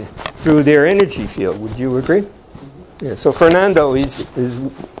combing through their energy field. Would you agree? Yeah, so Fernando is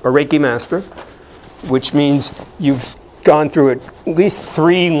a Reiki master, which means you've gone through at least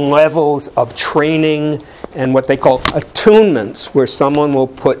 3 levels of training and what they call attunements, where someone will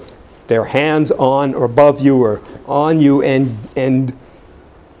put their hands on or above you or on you, and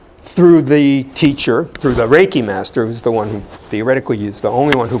through the teacher, through the Reiki master, who's the one who theoretically is the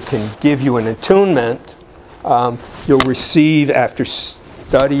only one who can give you an attunement, you'll receive, after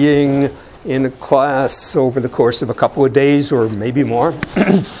studying in a class over the course of a couple of days or maybe more,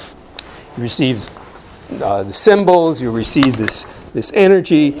 you receive the symbols, you receive this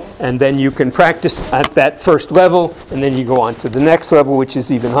energy, and then you can practice at that first level, and then you go on to the next level, which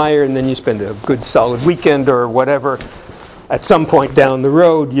is even higher, and then you spend a good solid weekend or whatever. At some point down the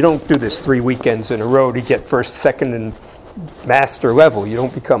road, you don't do this 3 weekends in a row to get first, second, and master level. You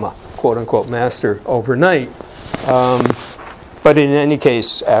don't become a quote-unquote master overnight. But in any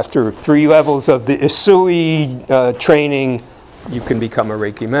case, after 3 levels of the Usui training, you can become a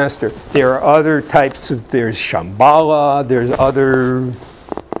Reiki master. There are other types there's Shambhala, there's other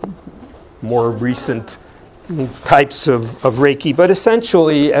more recent types of Reiki, but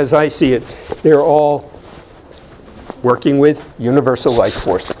essentially, as I see it, they're all working with universal life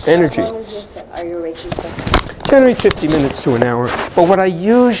force energy. How long are your Reiki sessions? Generally 50 minutes to an hour. But what I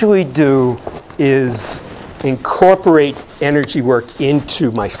usually do is incorporate energy work into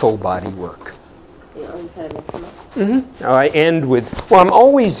my full body work. You kind of mix them up? I end with, well, I'm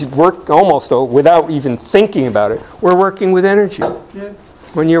always almost without even thinking about it, we're working with energy. Yes.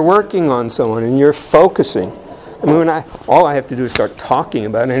 When you're working on someone and you're focusing, I mean, all I have to do is start talking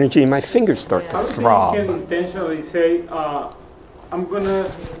about energy and my fingers start to throb. You can intentionally say, I'm going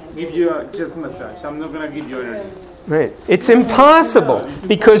to give you a just massage. I'm not going to give you energy. Right. It's impossible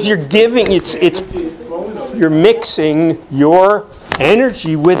because you're giving, you're mixing your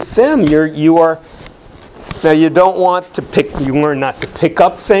energy with them. Now you don't want to you learn not to pick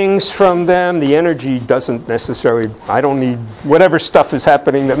up things from them. The energy doesn't necessarily, I don't need whatever stuff is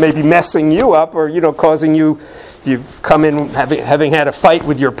happening that may be messing you up or, causing you, if you've come in having had a fight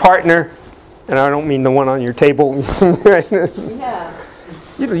with your partner, and I don't mean the one on your table, Yeah.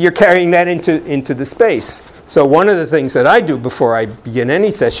 You're carrying that into the space. So one of the things that I do before I begin any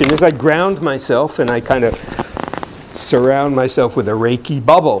session is I ground myself and I kind of surround myself with a Reiki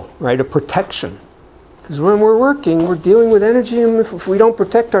bubble, right, a protection. Because when we're working, we're dealing with energy, and if we don't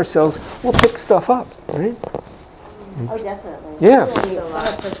protect ourselves, we'll pick stuff up, right? Oh, definitely. Yeah. I'm a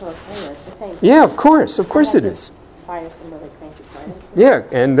personal trainer. It's the same. Yeah, of course it is. Fire some really cranky clients. Yeah,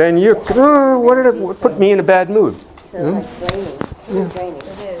 and then what put me in a bad mood? So like draining. It's draining.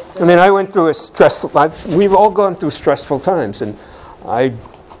 It is. I mean, I went through we've all gone through stressful times, and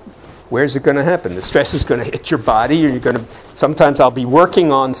where's it going to happen? The stress is going to hit your body, or sometimes I'll be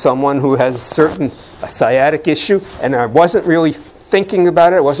working on someone who has a sciatic issue, and I wasn't really thinking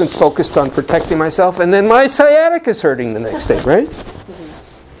about it, I wasn't focused on protecting myself, and then my sciatic is hurting the next day, right?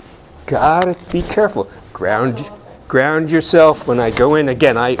 Gotta be careful. Ground yourself when I go in.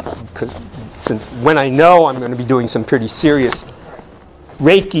 Again, since when I know I'm going to be doing some pretty serious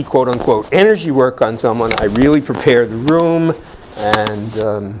Reiki, quote unquote, energy work on someone, I really prepare the room,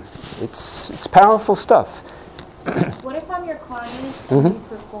 and It's powerful stuff. What if I'm your client Mm-hmm. and you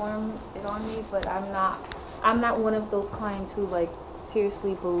perform it on me, but I'm not one of those clients who like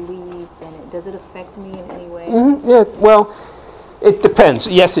seriously believe in it? Does it affect me in any way? Yeah, well, it depends.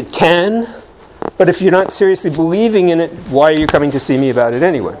 Yes, it can, but if you're not seriously believing in it, why are you coming to see me about it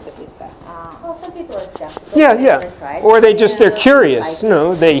anyway? Well, some people are skeptical. Yeah, They yeah. wanna try it. Or they're curious. You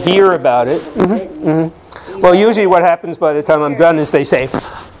know, they hear about it. Well, usually what happens by the time I'm done is they say,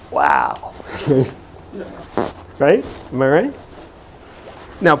 "Wow." Right? Am I right?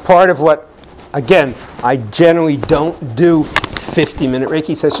 Now, part of what, again, I generally don't do 50-minute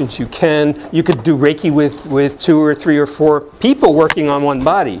Reiki sessions. You could do Reiki with 2 or 3 or 4 people working on one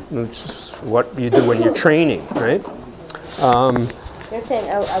body, which is what you do when you're training, right? They're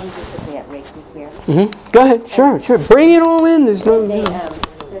saying, oh, I was just looking at Reiki here. Go ahead, sure. Bring it all in. There's no.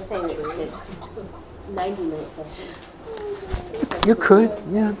 They're saying that 90-minute sessions. You could,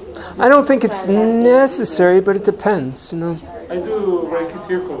 yeah. I don't think it's necessary, but it depends, you know. I do Reiki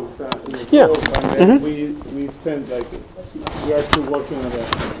circles in the Yeah. group, and then we spend like, we are two working on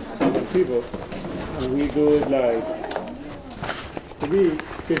the people, and we do it like maybe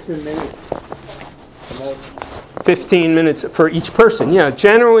 15 minutes. the most. 15 minutes for each person. Yeah,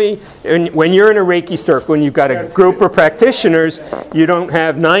 generally, when you're in a Reiki circle and you've got a group of practitioners, you don't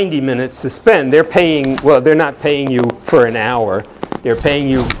have 90 minutes to spend. They're paying, well, they're not paying you for an hour. They're paying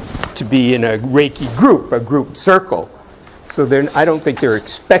you to be in a Reiki group, a group circle. So I don't think they're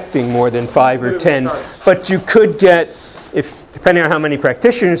expecting more than 5 or 10. But you could get, depending on how many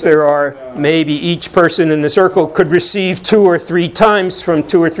practitioners there are, maybe each person in the circle could receive 2 or 3 times from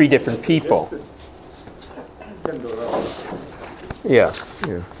 2 or 3 different people. Yeah.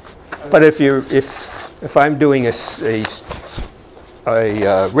 But if I'm doing a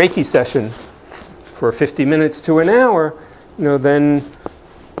Reiki session for 50 minutes to an hour, then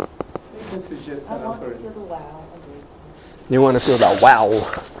you want to feel the wow.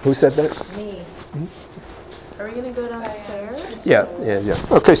 Who said that? Me. Are we gonna go downstairs? Yeah.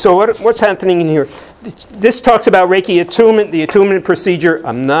 Okay, so what's happening in here? This talks about Reiki attunement, the attunement procedure.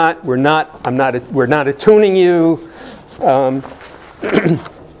 We're not attuning you,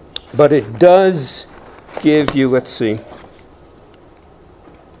 but it does give you. Let's see.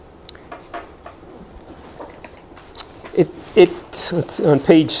 It's on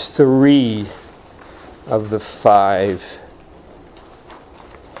page 3 of the 5.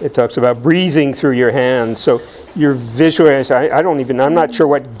 It talks about breathing through your hands. So you're visualizing. I'm not sure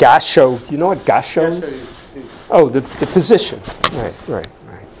what gasho. Do you know what gasho is? Oh, the position. Right. Okay.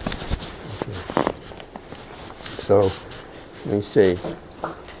 So let me see.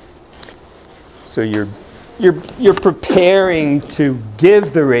 So you're preparing to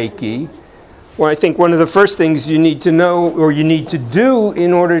give the Reiki. Well, I think one of the first things you need to know or you need to do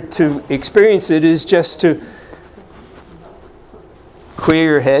in order to experience it is just to clear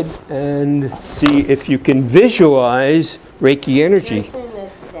your head and see if you can visualize Reiki energy. You're saying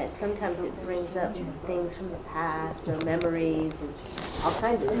that sometimes it brings up things from the past or memories and all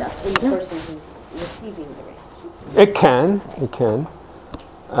kinds of stuff in the person who's receiving the Reiki. It can.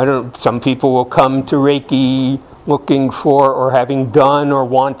 Some people will come to Reiki looking for or having done or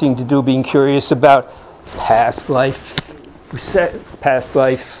wanting to do, being curious about past life. Past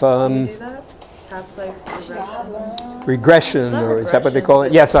life regression, or is that what they call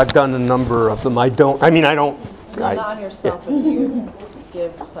it? Yes, I've done a number of them. Not on yourself, but you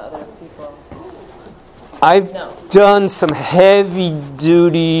give to other people. I've done some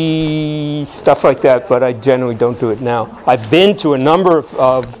heavy-duty stuff like that, but I generally don't do it now. I've been to a number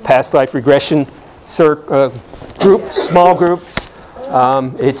of past life regression groups, small groups.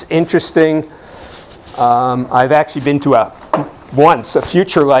 It's interesting. I've actually been to once a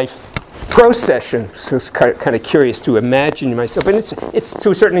future life procession, so it's kind of curious to imagine myself. And it's to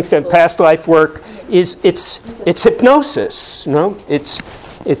a certain extent, past life work it's hypnosis.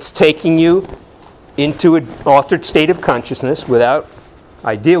 It's taking you into an altered state of consciousness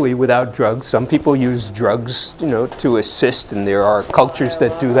ideally without drugs. Some people use drugs, to assist, and there are cultures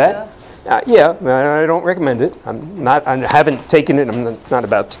that do that. I don't recommend it. I haven't taken it. I'm not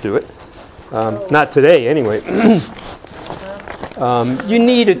about to do it. Not today, anyway. You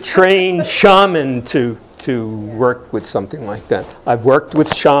need a trained shaman to work with something like that. I've worked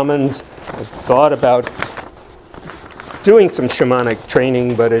with shamans. I've thought about doing some shamanic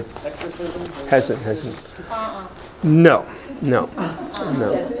training, but it hasn't. No.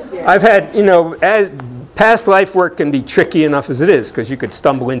 I've had, as past life work can be tricky enough as it is, because you could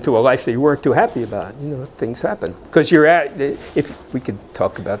stumble into a life that you weren't too happy about. Things happen. Because if we could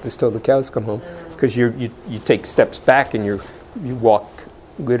talk about this till the cows come home, because you take steps back and you walk,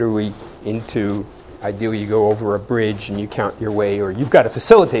 literally into, ideally you go over a bridge and you count your way, or you've got a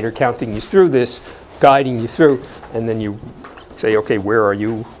facilitator counting you through this, guiding you through, and then you say, okay, where are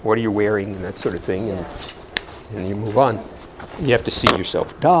you, what are you wearing, and that sort of thing, and you move on. You have to see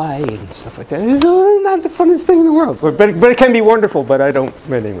yourself die and stuff like that. It's not the funnest thing in the world, but it can be wonderful, but I don't,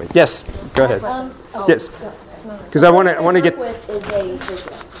 but anyway. Yes, go ahead. Yes, because I want to get... Is a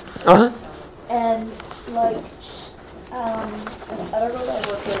physician. Uh-huh. And like, this other girl that I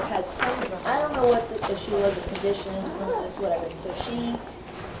work with had some, I don't know what the issue was, a condition, illness, whatever. So she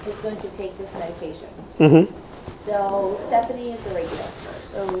is going to take this medication. Mm-hmm. So Stephanie is the regular nurse.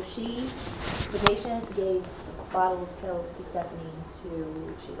 So the patient gave a bottle of pills to Stephanie she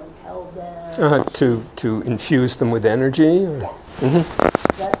like held them. To infuse them with energy? Or, mm-hmm.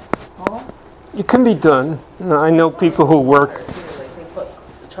 Is that home? It can be done. I know people who work...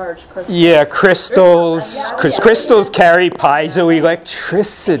 Charge crystals. Yeah, crystals, because crystals carry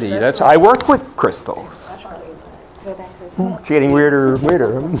piezoelectricity. That's, I work with crystals. It's getting weirder and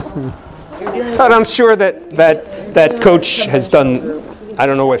weirder. But I'm sure that coach has done, I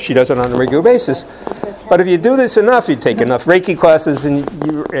don't know if she does it on a regular basis, but if you do this enough, you take enough Reiki classes and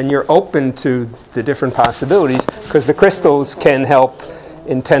you're open to the different possibilities, because the crystals can help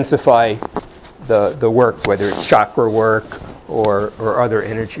intensify the work, whether it's chakra work or other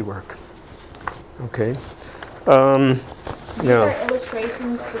energy work. Okay. These are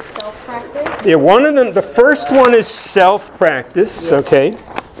illustrations to self-practice? Yeah, one of them, the first one is self-practice, okay.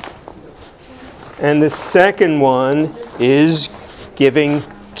 And the second one is giving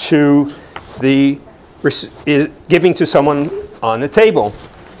to someone on the table.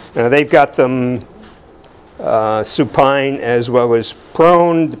 Now they've got them supine as well as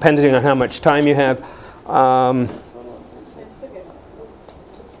prone, depending on how much time you have.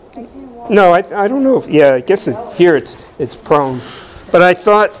 No, I don't know. I guess here it's prone. But I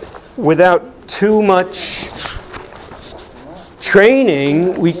thought without too much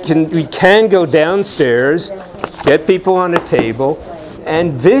training, we can go downstairs, get people on a table,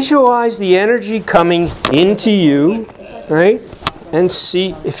 and visualize the energy coming into you, right? And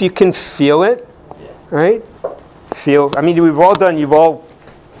see if you can feel it, right? We've all done,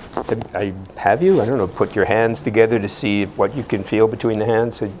 have you? I don't know, put your hands together to see what you can feel between the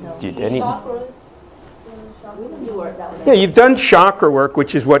hands? Yeah, you've done chakra work,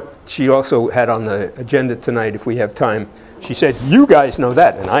 which is what she also had on the agenda tonight, if we have time. She said, you guys know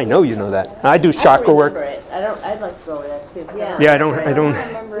that, and I know you know that. I do chakra work. I'd like to go over that too. Yeah, I don't.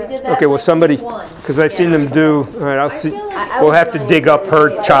 Okay, well, somebody, because I've seen them do. All right, I'll see. We'll have to dig up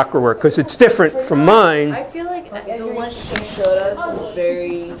her chakra work because it's different from mine. I feel like the one she showed us was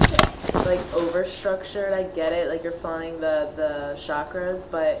very like overstructured. I get it, like you're following the chakras,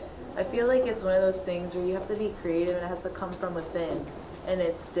 but I feel like it's one of those things where you have to be creative and it has to come from within, and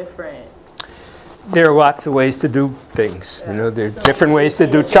it's different. There are lots of ways to do things. There's different ways to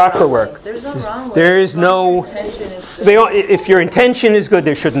do chakra work. There's no wrong way. There is no. If your intention is good,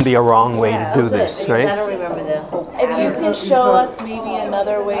 there shouldn't be a wrong way to do this, right? I don't remember the whole. If you can show us maybe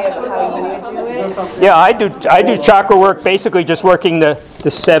another way of how you would do it. Yeah, I do chakra work, basically just working the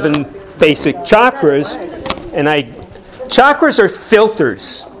 7 basic chakras, and chakras are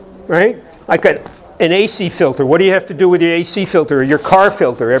filters, right? Like an AC filter. What do you have to do with your AC filter or your car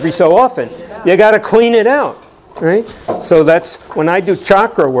filter every so often? You got to clean it out, right? So that's when I do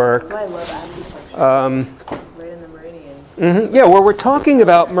chakra work. That's why I love acupuncture. Right in the meridian. Mm-hmm. Yeah, where we're talking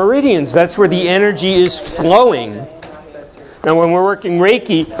about meridians, that's where the energy is flowing. Now, when we're working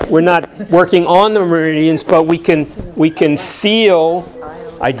Reiki, we're not working on the meridians, but we can feel,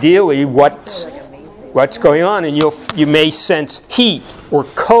 ideally, what's going on, and you may sense heat or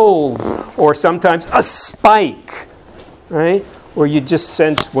cold or sometimes a spike, right? Or you just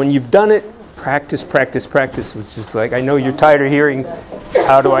sense when you've done it. Practice, practice, practice, which is like, I know you're tired of hearing,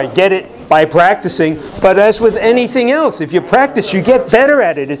 how do I get it? By practicing. But as with anything else, if you practice, you get better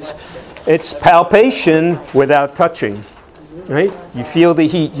at it. It's palpation without touching, right? You feel the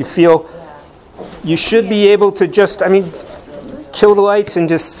heat. You should be able to just, kill the lights and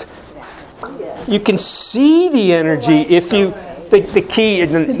just, you can see the energy if you, the key,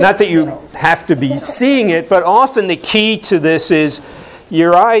 not that you have to be seeing it, but often the key to this is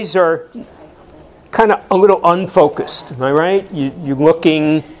your eyes are kind of a little unfocused, am I right? You're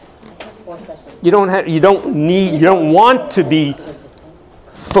looking, you don't want to be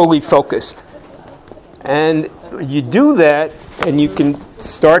fully focused. And you do that and you can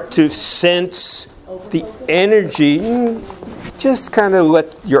start to sense the energy, just kind of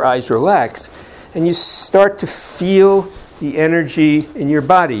let your eyes relax, and you start to feel the energy in your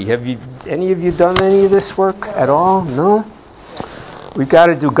body. Have any of you done any of this work at all? No? we've got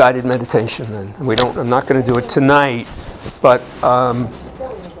to do guided meditation then. I'm not going to do it tonight, but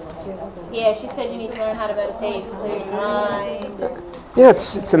Yeah, she said you need to learn how to meditate, clear your mind. yeah,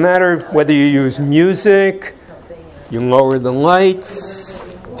 it's a matter of whether you use music, you lower the lights,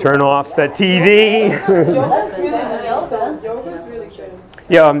 turn off the TV.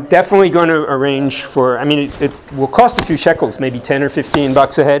 Yeah, I'm definitely going to arrange for, I mean, it will cost a few shekels, maybe 10 or 15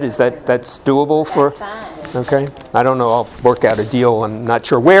 bucks a head. Is that's doable for? That's fine. Okay. I don't know, I'll work out a deal. I'm not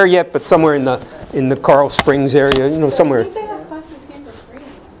sure where yet, but somewhere in the Carl Springs area, you know, somewhere. They have classes here for free.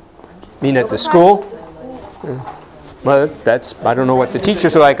 You mean at the school? Yeah. Well, I don't know what the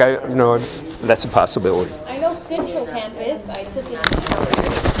teachers are like. That's a possibility. I know Central Campus, I took it in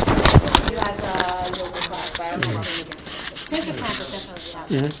has a yoga class, but I don't know. Central Campus definitely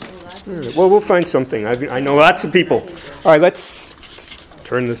has All right, well, we'll find something. I know lots of people. All right, let's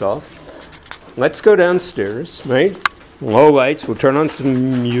turn this off. Let's go downstairs, right? Low lights. We'll turn on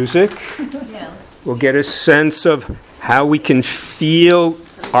some music. We'll get a sense of how we can feel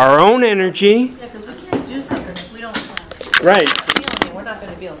our own energy. Yeah, because we can't do something if we don't Right. feel it. We're not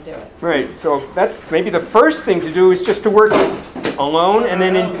going to be able to do it. Right. So that's maybe the first thing to do is just to work alone and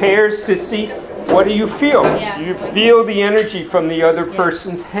then in pairs to see what do you feel. Do you feel the energy from the other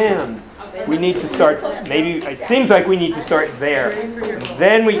person's hand? We need to start, maybe, it seems like we need to start there. And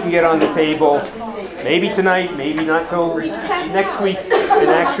then we can get on the table, maybe tonight, maybe not till next week, and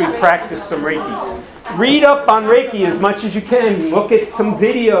actually practice some Reiki. Read up on Reiki as much as you can. Look at some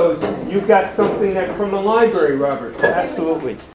videos. You've got something from the library, Robert. Absolutely.